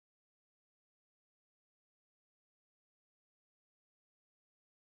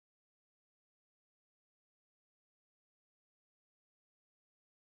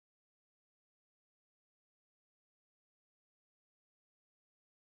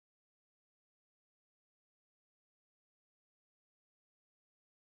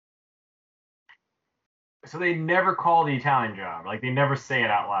 So they never call the Italian Job. Like they never say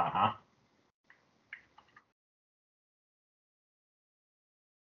it out loud, huh?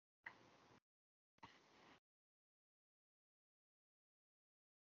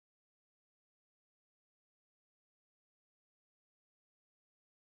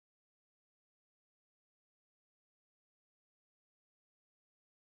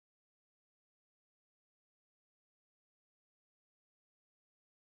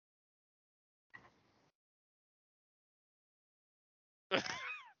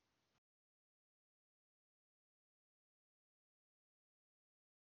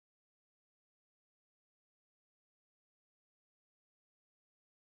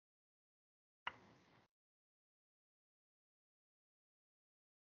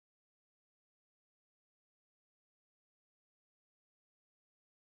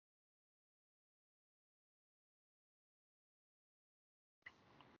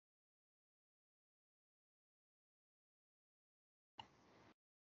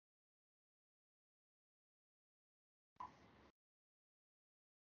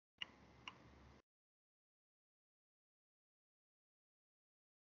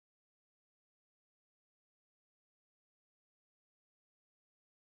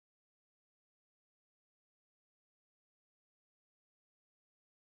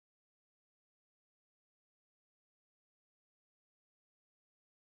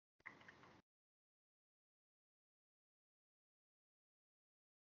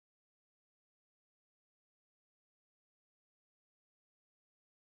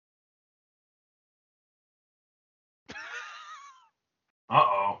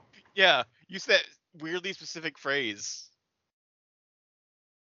 Uh-oh. Yeah, you said weirdly specific phrase.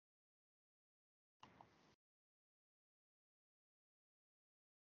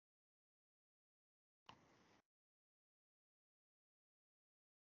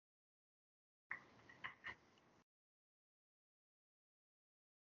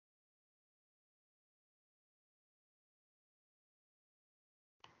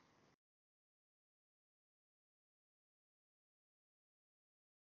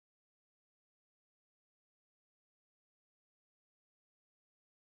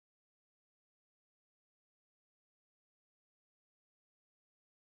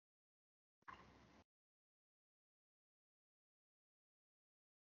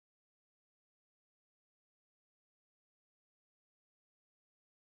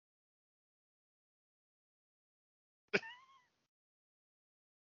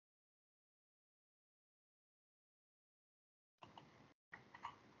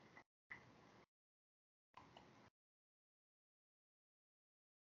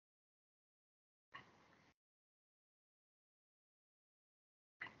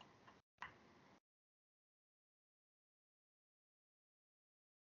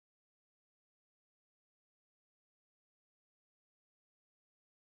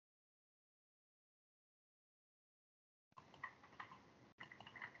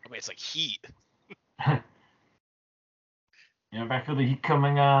 I mean, it's like heat. If I feel the heat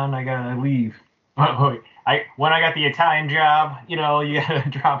coming on, I gotta leave. When I got the Italian Job, you gotta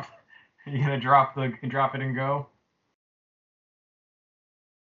drop it and go.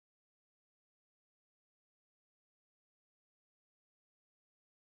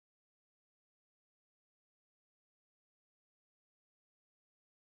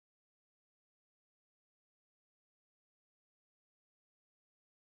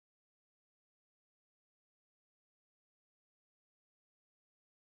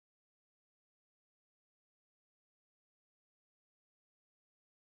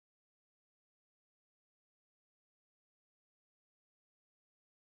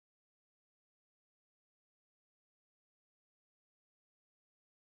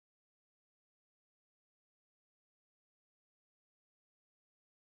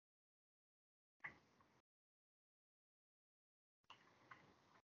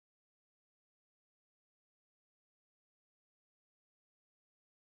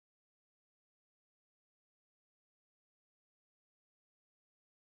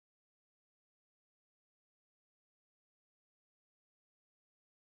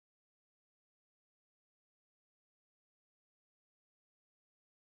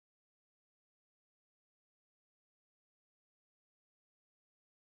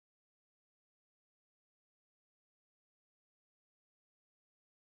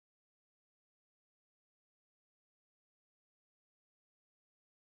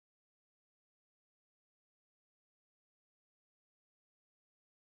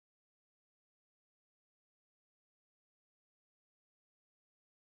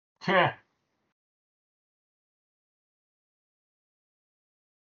 Heh.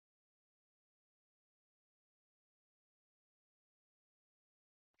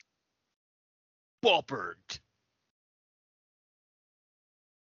 Wahlberg.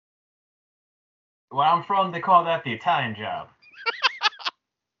 Where I'm from, they call that the Italian job.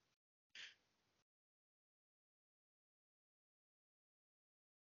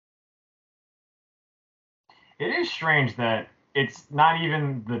 It is strange that it's not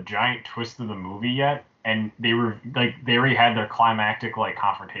even the giant twist of the movie yet, and they were like they already had their climactic like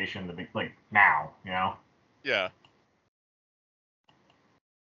confrontation like now, you know. Yeah.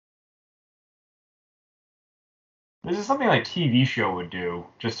 This is something like TV show would do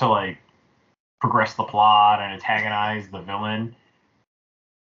just to like progress the plot and antagonize the villain,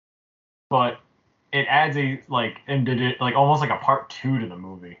 but it adds a like and did it like almost like a part two to the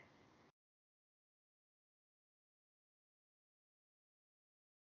movie.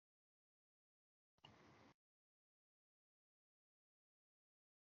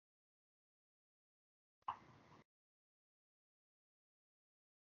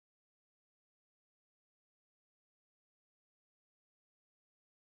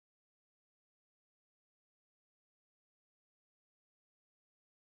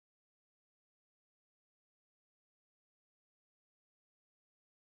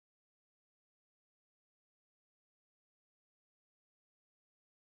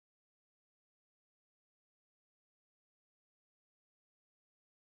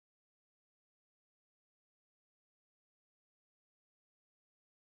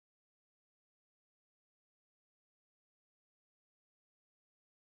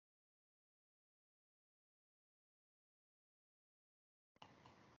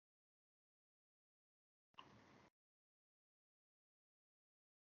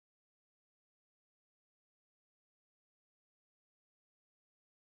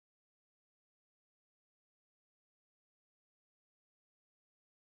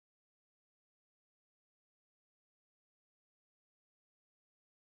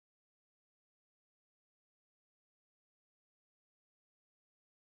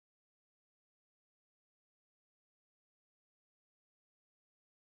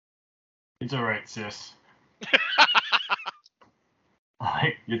 It's all right, sis.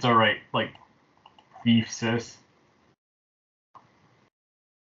 Like it's all right, like beef, sis.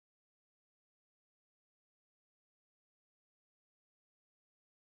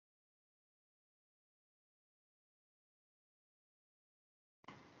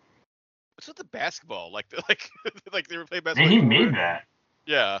 What's with the basketball? Like they were playing Man, basketball he before. made that.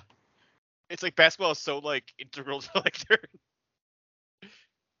 Yeah. It's like basketball is so like integral to like their.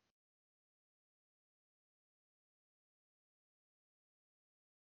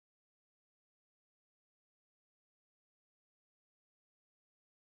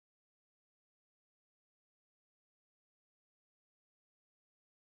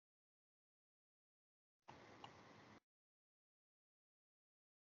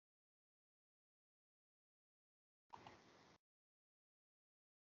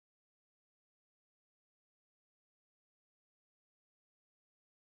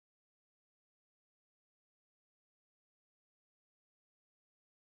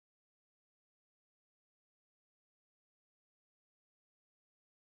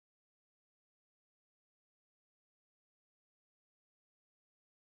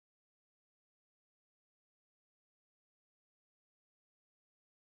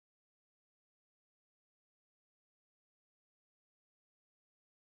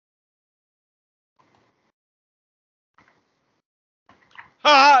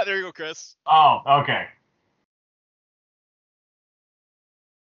 Ha! There you go, Chris. Oh, okay.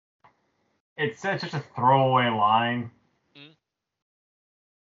 It's such a throwaway line. Mm.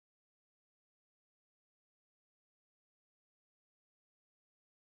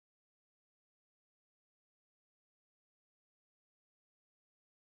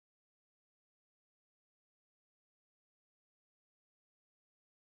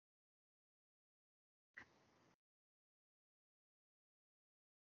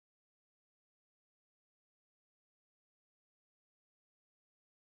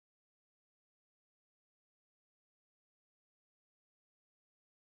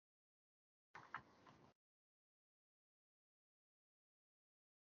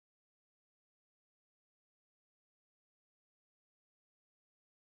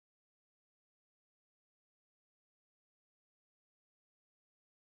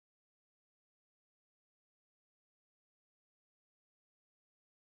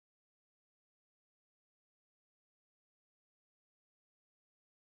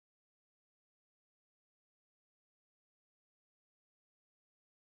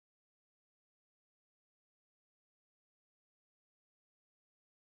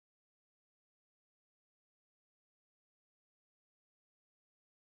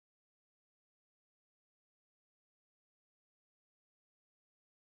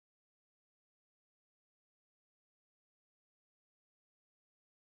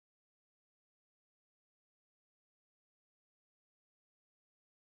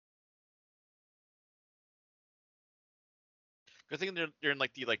 Good thing they're in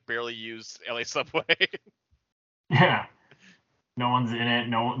like the barely used LA subway. Yeah. No one's in it.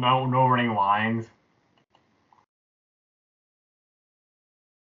 No running lines.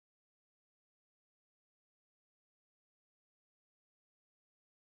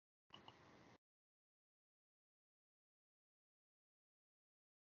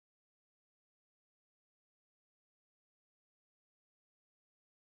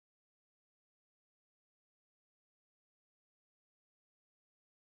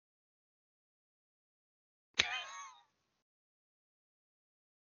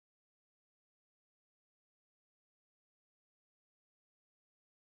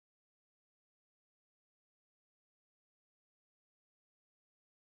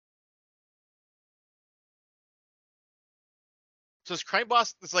 So his crime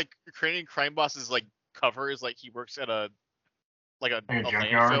boss, this Ukrainian crime boss, is cover is he works at a Like a a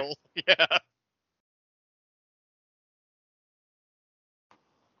junkyard. landfill. Yeah.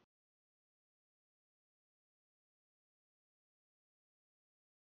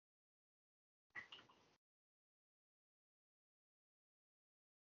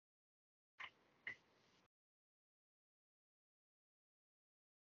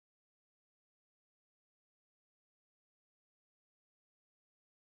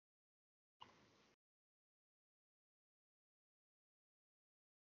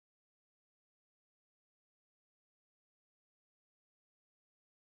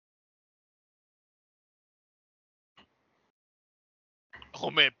 Oh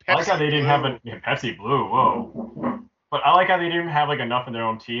man, I like how Pepsi they didn't have Blue. a Pepsi Blue. Whoa. But I like how they didn't have enough in their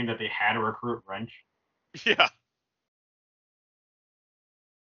own team that they had to recruit Wrench. Yeah.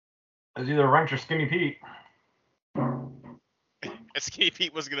 It was either Wrench or Skinny Pete. Escape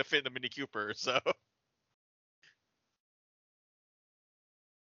Pete was gonna fit in the Mini Cooper, so.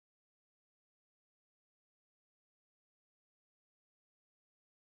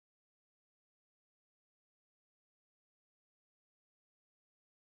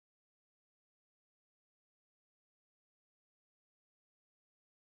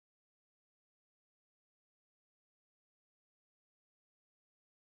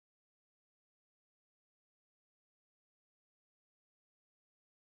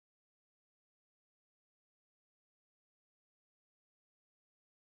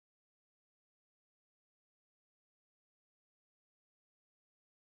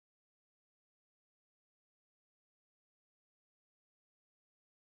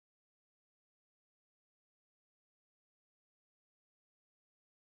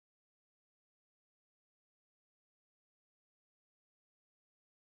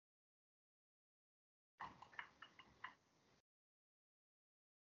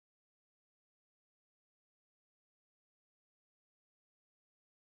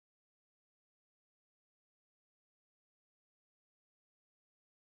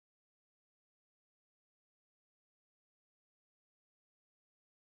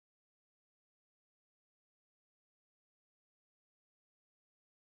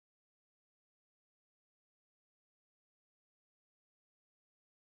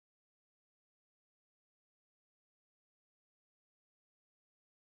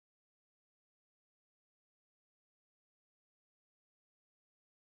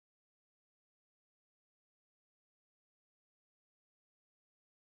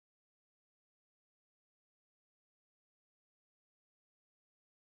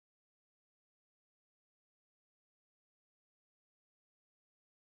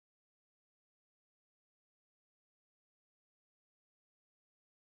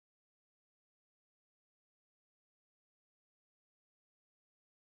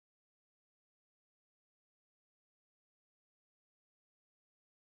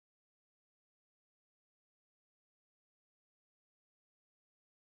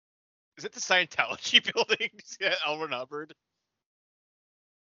 Is it the Scientology buildings at L. Ron Hubbard?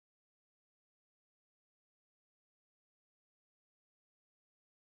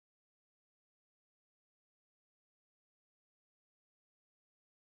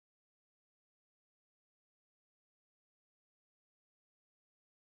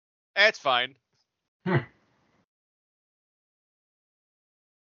 That's fine.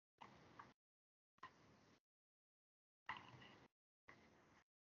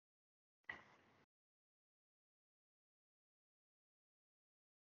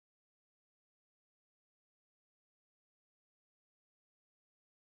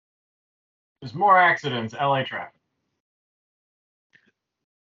 There's more accidents. LA traffic.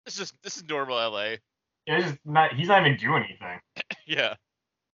 This is normal LA. Yeah, he's not even doing anything. Yeah.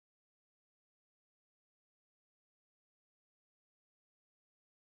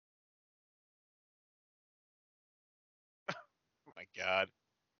 God.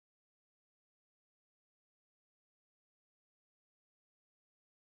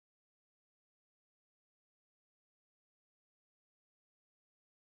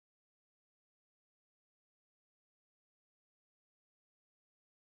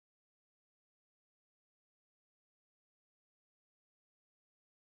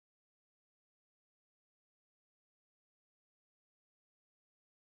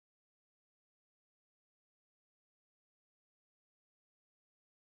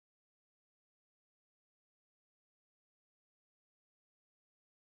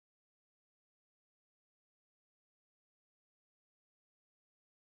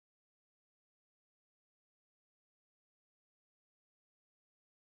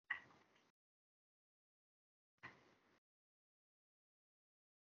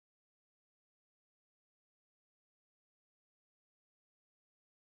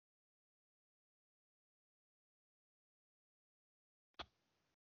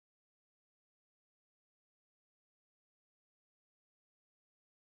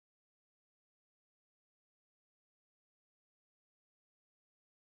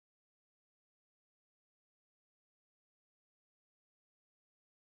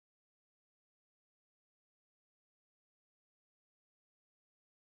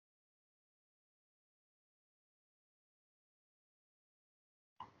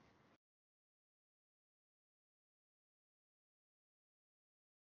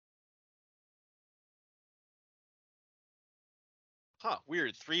 Huh,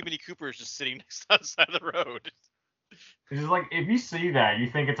 weird. 3 Mini Coopers just sitting next to the side of the road. It's just like if you see that, you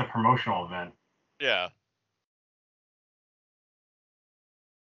think it's a promotional event. Yeah.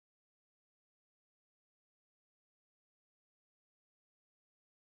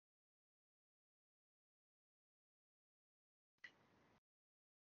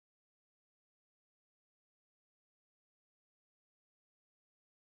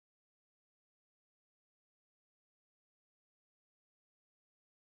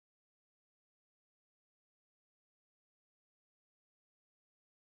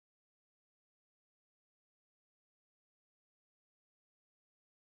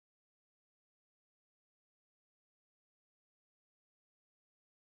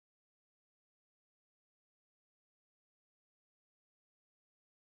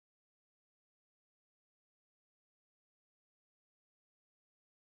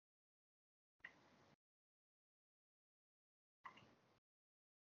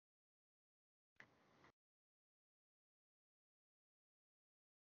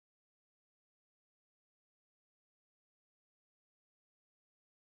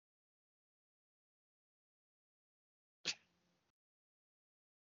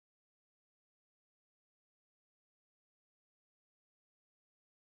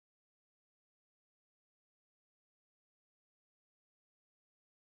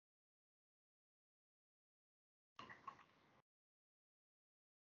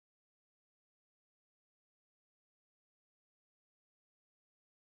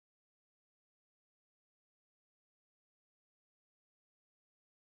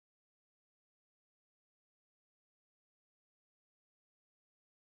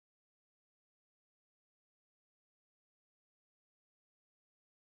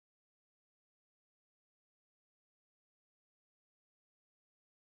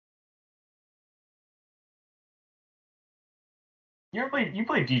 You played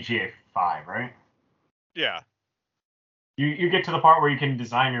GTA 5, right? Yeah. You get to the part where you can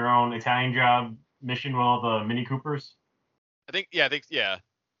design your own Italian Job mission with all the Mini Coopers. Yeah.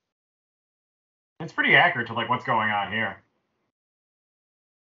 It's pretty accurate to like what's going on here.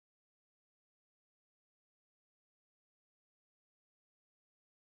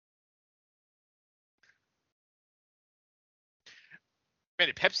 Man,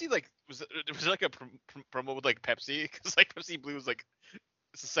 did Pepsi like was it like a promo with like Pepsi? Because like Pepsi Blue is like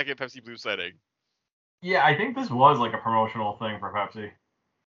it's the second Pepsi Blue setting. Yeah, I think this was like a promotional thing for Pepsi.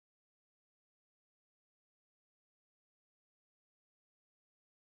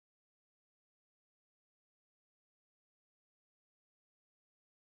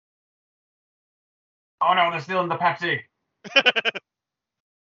 Oh no, they're stealing the Pepsi.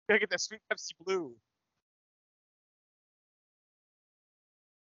 Gotta get that sweet Pepsi Blue.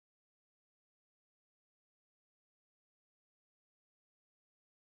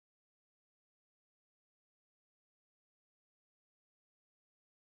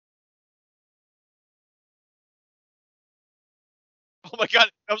 Oh my god,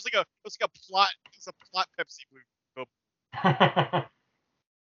 that was like a plot. It's a plot Pepsi Blue. Oh,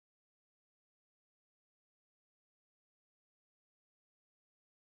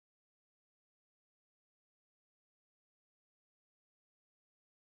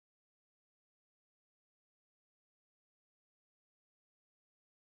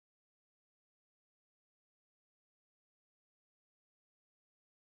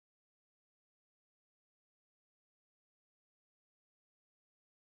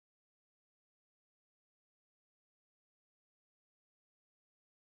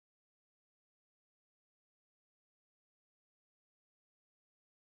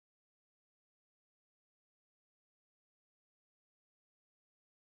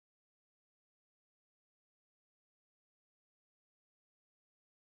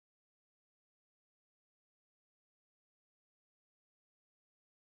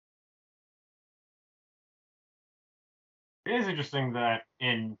 It is interesting that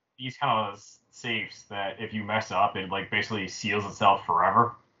in these kind of safes, that if you mess up, it like basically seals itself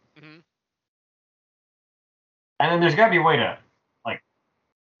forever. Hmm. And then there's got to be a way to like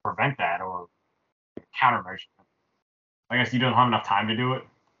prevent that or countermeasure it. I guess you don't have enough time to do it.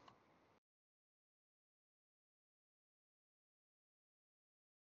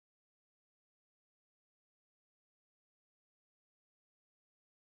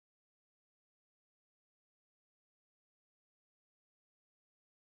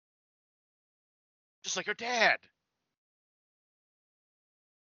 Just like your dad.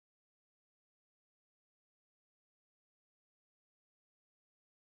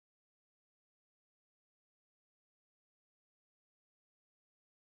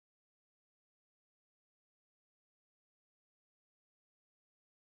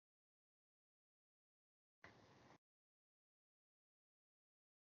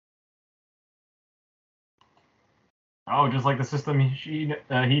 Oh, just like the system he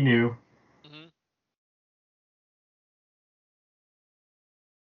knew. Hmm.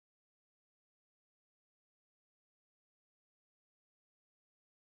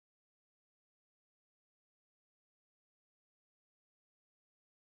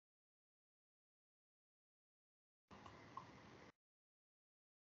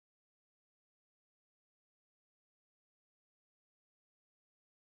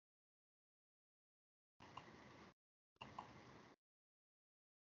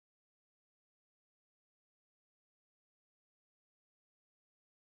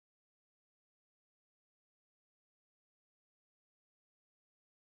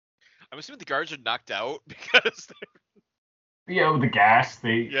 I'm assuming the guards are knocked out because Yeah, with the gas,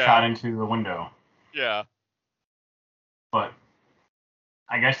 they yeah, shot into the window. yeah. But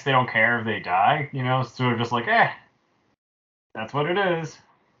I guess they don't care if they die. It's sort of just like, that's what it is.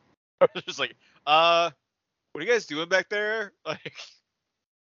 Just like, what are you guys doing back there? Like,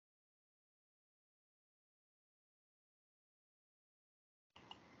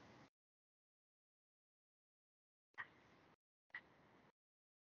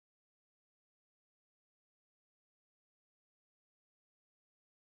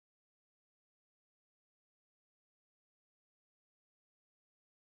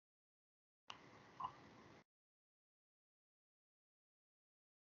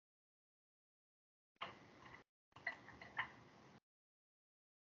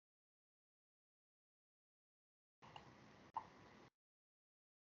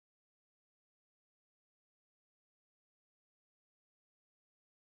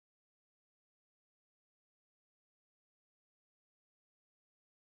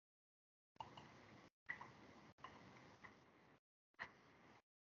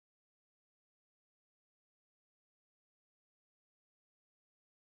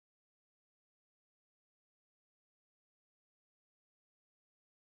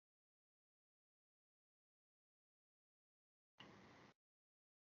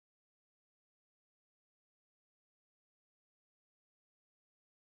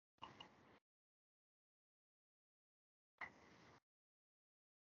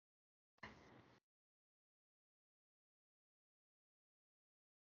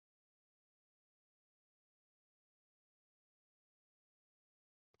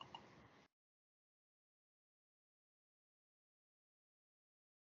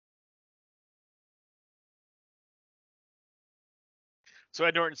 so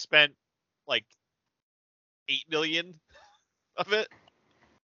Ed Norton spent like 8 million of it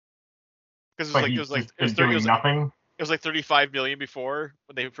because But he's just been doing nothing. it was like 35 million before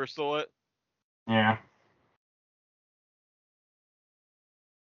when they first stole it. Yeah.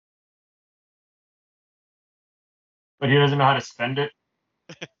 But he doesn't know how to spend it.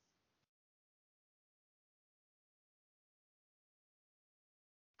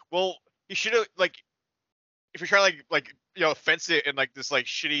 Well, he should have like if you're trying to fence it in like this like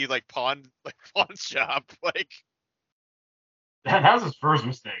shitty like pawn shop like That was his first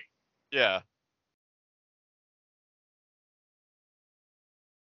mistake. yeah.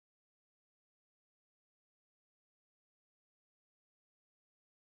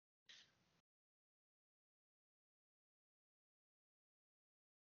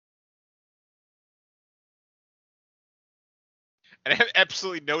 And I have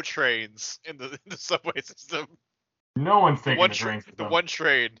absolutely no trains in the subway system. No one's The taking one the train the system. one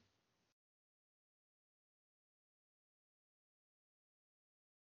train.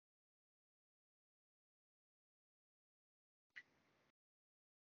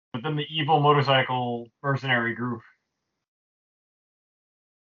 But then the evil motorcycle mercenary group,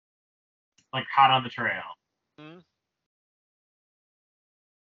 like hot on the trail. Hmm?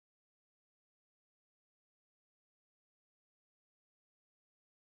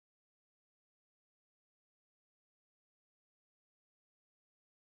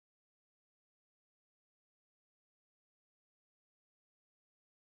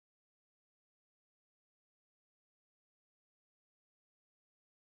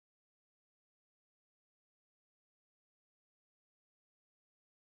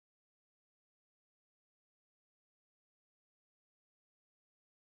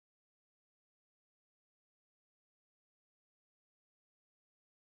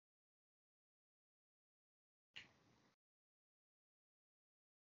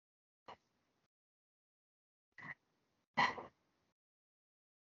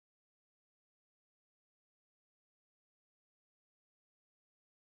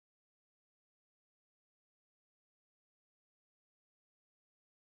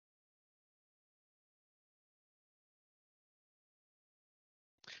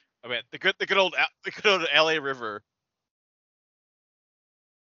 I mean, the good old LA River.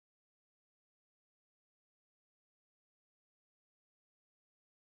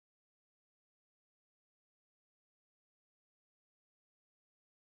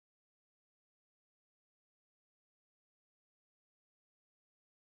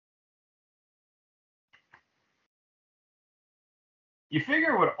 You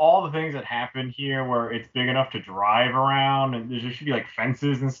figure with all the things that happen here, where it's big enough to drive around, and there should be like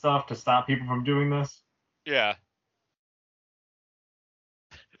fences and stuff to stop people from doing this. Yeah.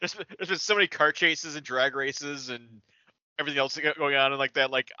 There's been so many car chases and drag races and everything else going on in like that,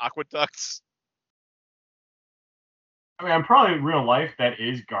 like aqueducts. I mean, I'm probably in real life that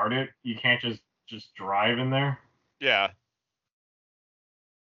is guarded. You can't just drive in there. Yeah.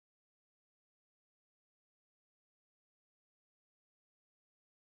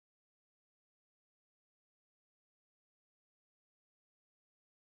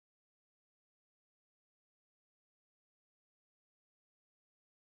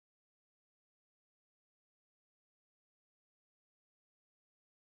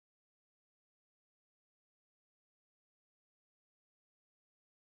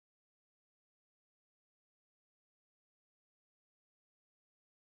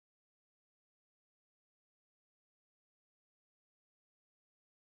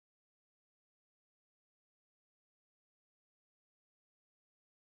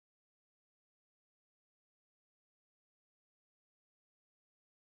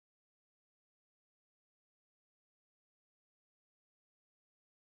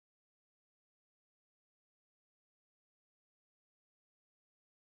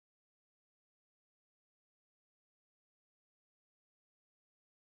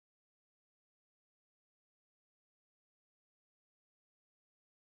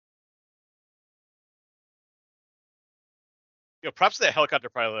 Props to that helicopter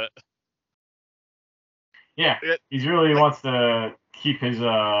pilot. Yeah, It, he's really like, wants to keep his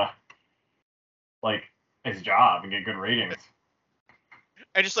like his job and get good ratings.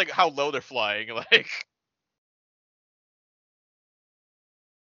 and just like how low they're flying, like.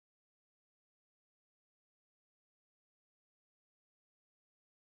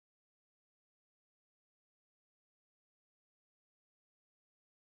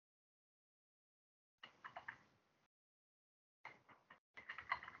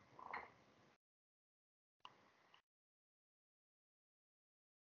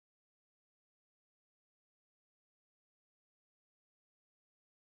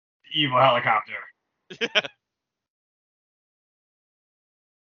 Evil helicopter.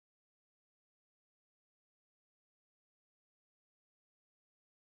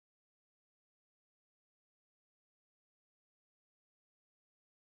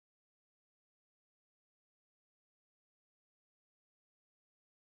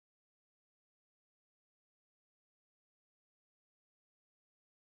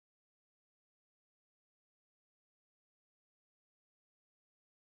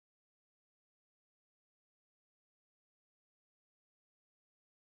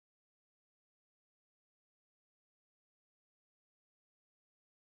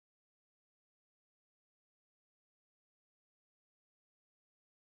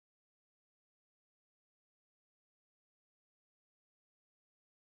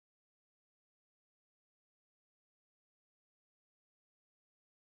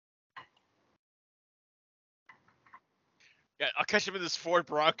 Yeah, I'll catch him in this Ford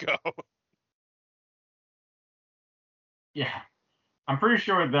Bronco. Yeah, I'm pretty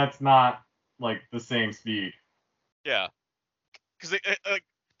sure that's not like the same speed. Yeah, because like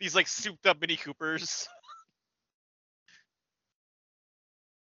these like souped up Mini Coopers.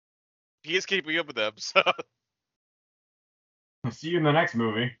 He is keeping up with them. So See you in the next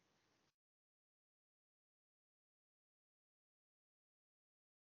movie.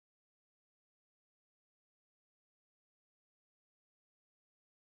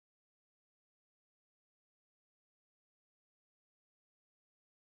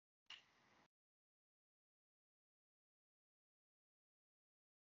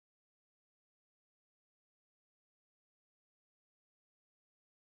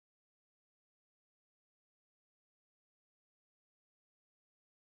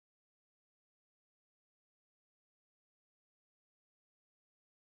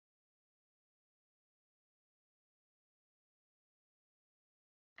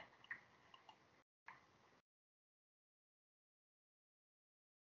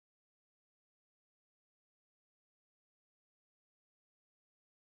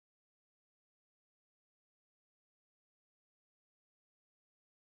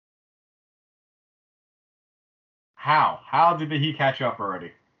 How? How did he catch up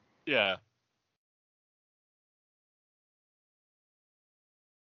already? Yeah.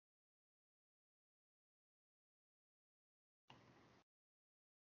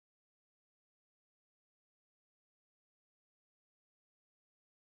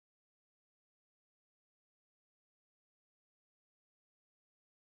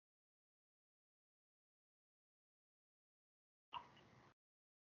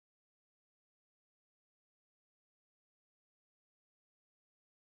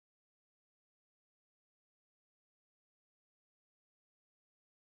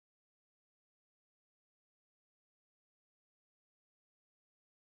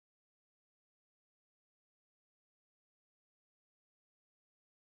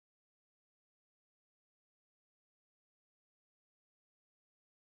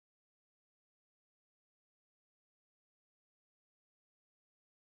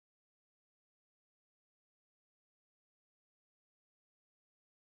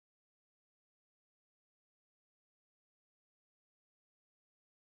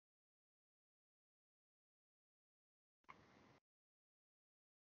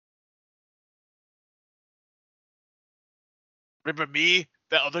 Remember me,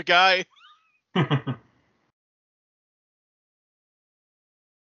 that other guy?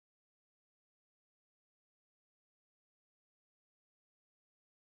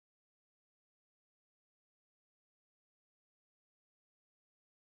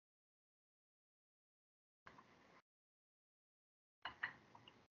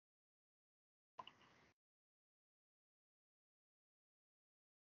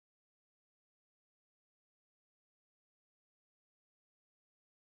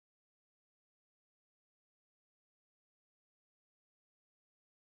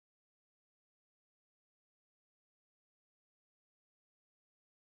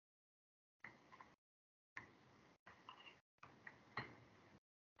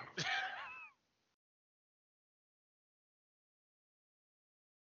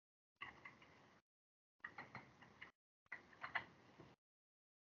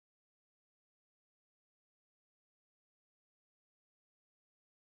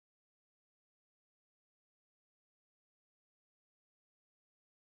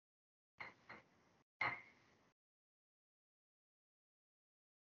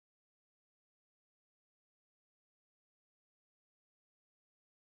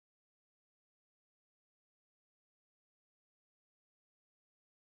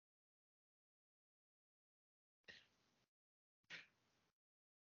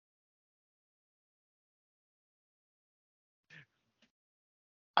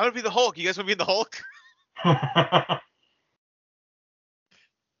 I'm gonna be the Hulk. You guys wanna be the Hulk?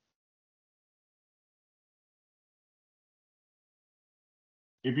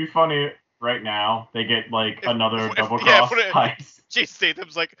 It'd be funny right now. They get like another double Yeah, cross heist. Jason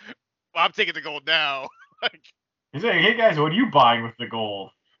Statham's like, well, I'm taking the gold now. Like, He's like, hey guys, what are you buying with the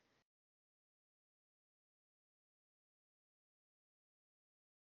gold?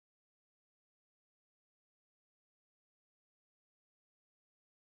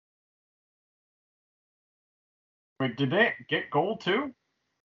 Wait, did they get gold too?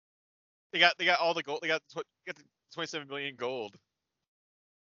 they got all the gold. They got the 27 million gold.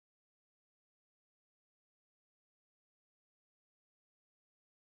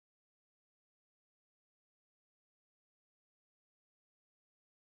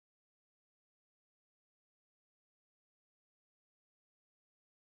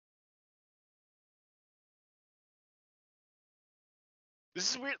 This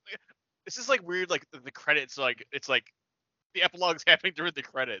is weird. This is like weird. Like the credits, like it's like the epilogue's happening during the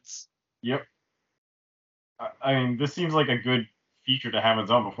credits. Yep. I mean, this seems like a good feature to have it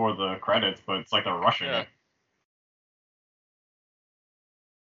on before the credits, but it's like they're rushing Yeah. it.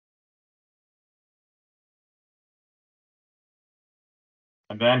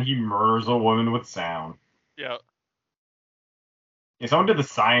 And then he murders a woman with sound. Yeah. Yeah, someone did the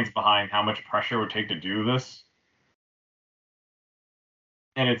science behind how much pressure it would take to do this.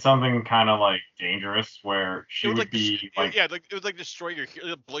 And it's something kind of like dangerous where It she would would like be like, yeah, like it would like destroy your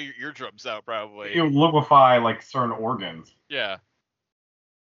blow your eardrums out probably. it would liquefy like certain organs. Yeah.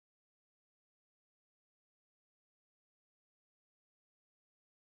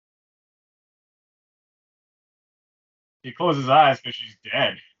 He closes his eyes because she's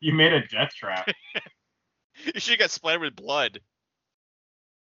dead. You made a death trap. You should have got splattered with blood.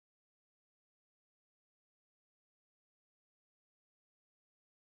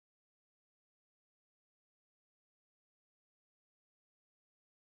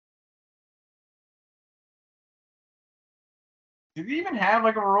 Did he even have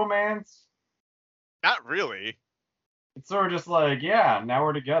like a romance? Not really. It's sort of just like, yeah, now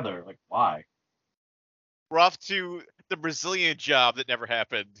we're together. Like, why? We're off to the Brazilian job that never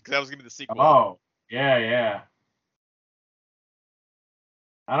happened because that was gonna be the sequel. Oh, yeah, yeah.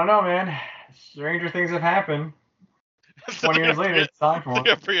 I don't know, man. Stranger things have happened. So 20 years later, it's time they're for it.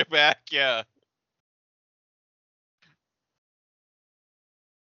 gonna bring it back, yeah.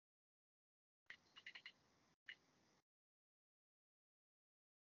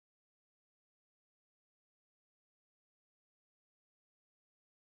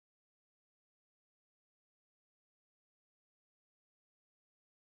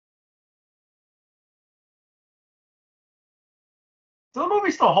 So the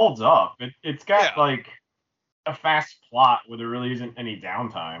movie still holds up. It's got Yeah. like a fast plot where there really isn't any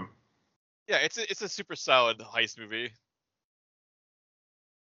downtime. Yeah, it's a super solid heist movie.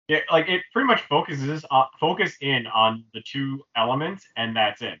 It pretty much focus in on the two elements, and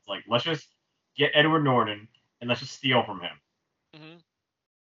that's it. It's like, let's just get Edward Norton and let's just steal from him. Hmm.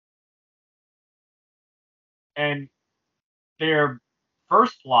 And their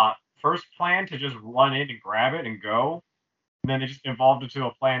first plan to just run in and grab it and go, and then it just evolved into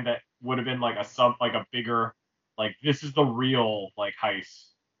a plan that would have been like like a bigger, like this is the real like heist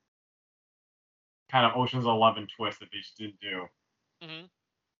kind of Ocean's 11 twist that they just didn't do. Hmm.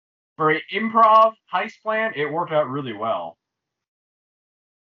 For an improv heist plan, it worked out really well.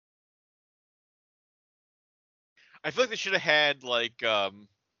 I feel like they should have had they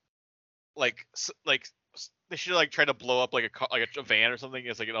should have like tried to blow up like a van or something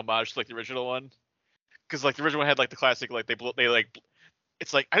as like an homage to like the original one. Because like the original one had like the classic like they like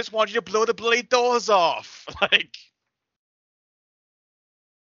it's like I just want you to blow the bloody doors off. Like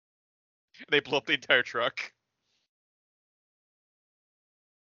they blow up the entire truck.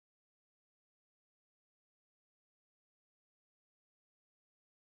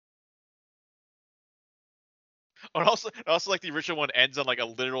 And also like the original one ends on like a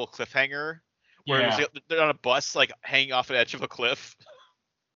literal cliffhanger where Yeah, they're on a bus like hanging off an edge of a cliff.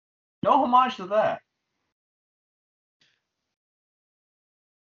 no homage to that.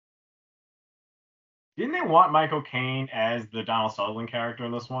 Didn't they want Michael Caine as the Donald Sutherland character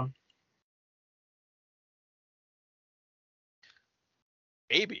in this one?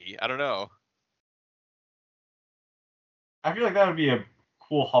 Maybe, I don't know. I feel like that would be a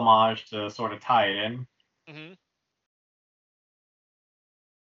cool homage to sort of tie it in. Hmm.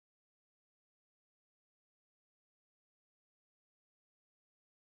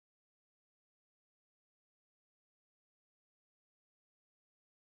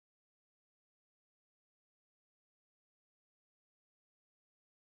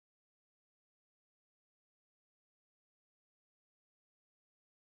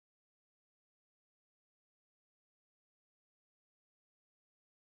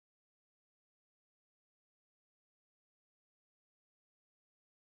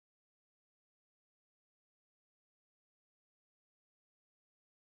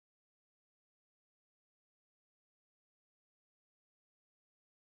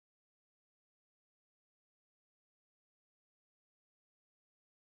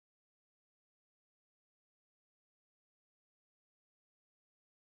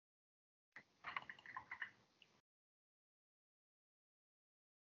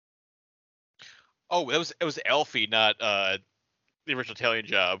 Oh, it was Elfie, not the original Italian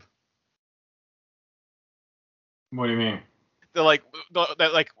Job. What do you mean? They're like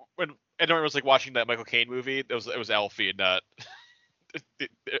that like when everyone was like watching that Michael Caine movie, it was Elfie and not the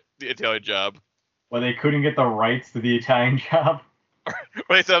Italian Job. Well, they couldn't get the rights to the Italian Job.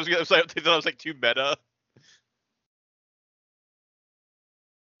 When I thought they thought I was like too meta.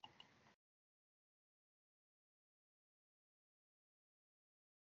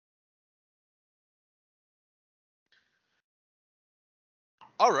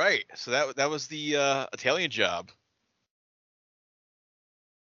 All right, so that was the Italian Job.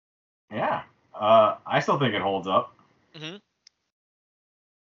 Yeah, I still think it holds up. Hmm.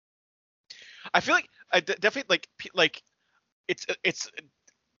 I feel like definitely like it's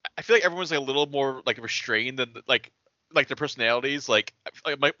I feel like everyone's like a little more like restrained than like their personalities. Like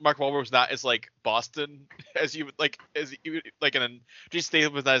Mark Wahlberg was not as like Boston as you would like as you would, like, and then Jason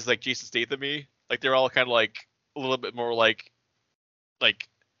Statham was not as like Jason Statham-y. Like they're all kind of like a little bit more like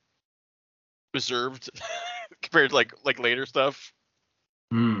reserved compared to like later stuff.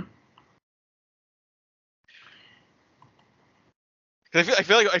 Hmm. 'Cause I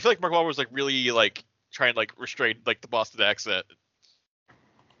feel like Mark Wahlberg was like really like trying to like restrain like the Boston accent.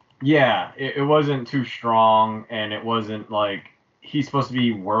 Yeah, it wasn't too strong, and it wasn't like he's supposed to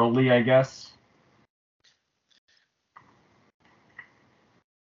be worldly, I guess.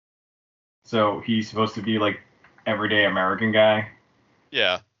 So he's supposed to be like everyday American guy.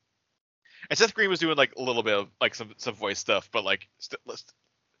 Yeah. And Seth Green was doing like a little bit of like some voice stuff, but like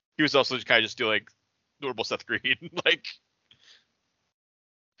he was also kind of just doing normal Seth Green. Like,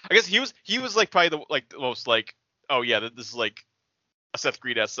 I guess he was like probably the most like, oh yeah, this is like a Seth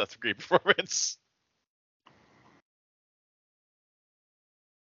Green performance.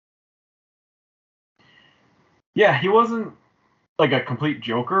 Yeah, he wasn't like a complete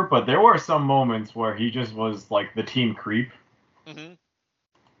joker, but there were some moments where he just was like the team creep. Mm-hmm.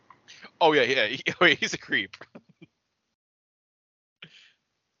 Oh yeah, he's a creep.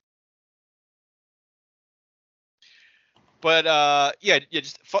 But yeah,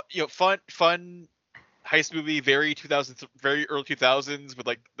 just fun heist movie, very 2000s, very early 2000s, with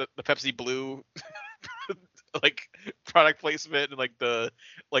like the Pepsi Blue like product placement and like the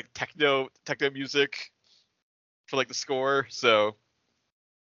like techno music for like the score. So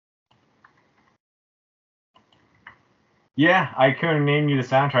Yeah, I couldn't name you the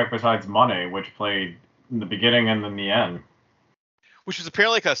soundtrack besides Money, which played in the beginning and then the end. which was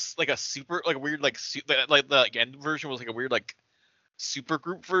apparently like a super like weird like the end version was like a weird like super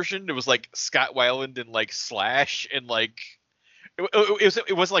group version. It was like Scott Weiland and like Slash and like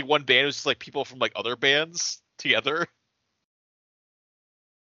it wasn't like one band. It was just like people from like other bands together.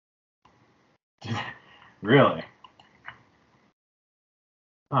 Really?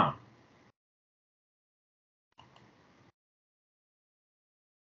 Huh.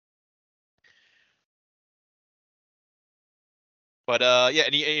 But yeah,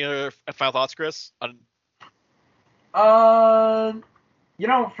 any other final thoughts, Chris? Uh,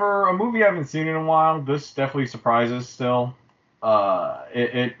 for a movie I haven't seen in a while, this definitely surprises still.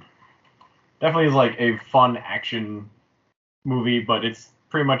 It definitely is like a fun action movie, but it's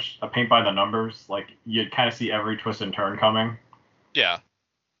pretty much a paint by the numbers. Like you kind of see every twist and turn coming. Yeah.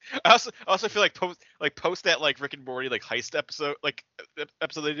 I also feel like post that like Rick and Morty like heist episode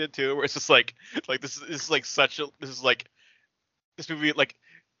episode they did too, where it's just like this is like this movie like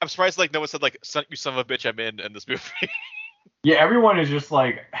I'm surprised like no one said like you son of a bitch, I'm in this movie. Yeah, everyone is just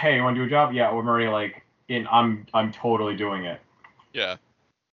like, hey, you want to do a job? Yeah, I'm already like in. I'm totally doing it. Yeah.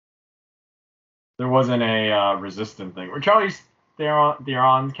 There wasn't a resistant thing. Where Charlize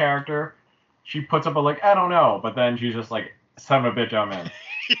Theron's character, she puts up a like, I don't know, but then she's just like, son of a bitch, I'm in.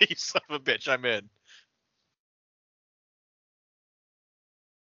 You son of a bitch, I'm in.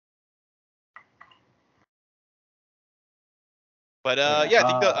 But yeah,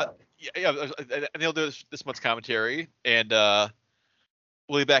 I think I think I'll do this month's commentary, and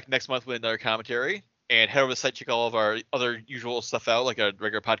we'll be back next month with another commentary. And head over to the site, check all of our other usual stuff out, like a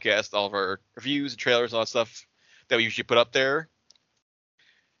regular podcast, all of our reviews and trailers, and all that stuff that we usually put up there.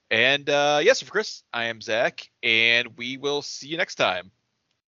 And yes, for Chris, I am Zach, and we will see you next time.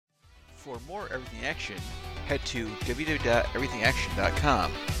 For more Everything Action, head to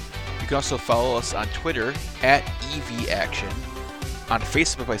www.everythingaction.com. You can also follow us on Twitter @EVAction, on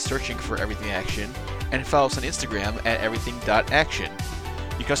Facebook by searching for Everything Action, and follow us on Instagram @everything.action.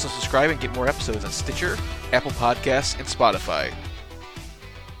 You can also subscribe and get more episodes on Stitcher, Apple Podcasts, and Spotify.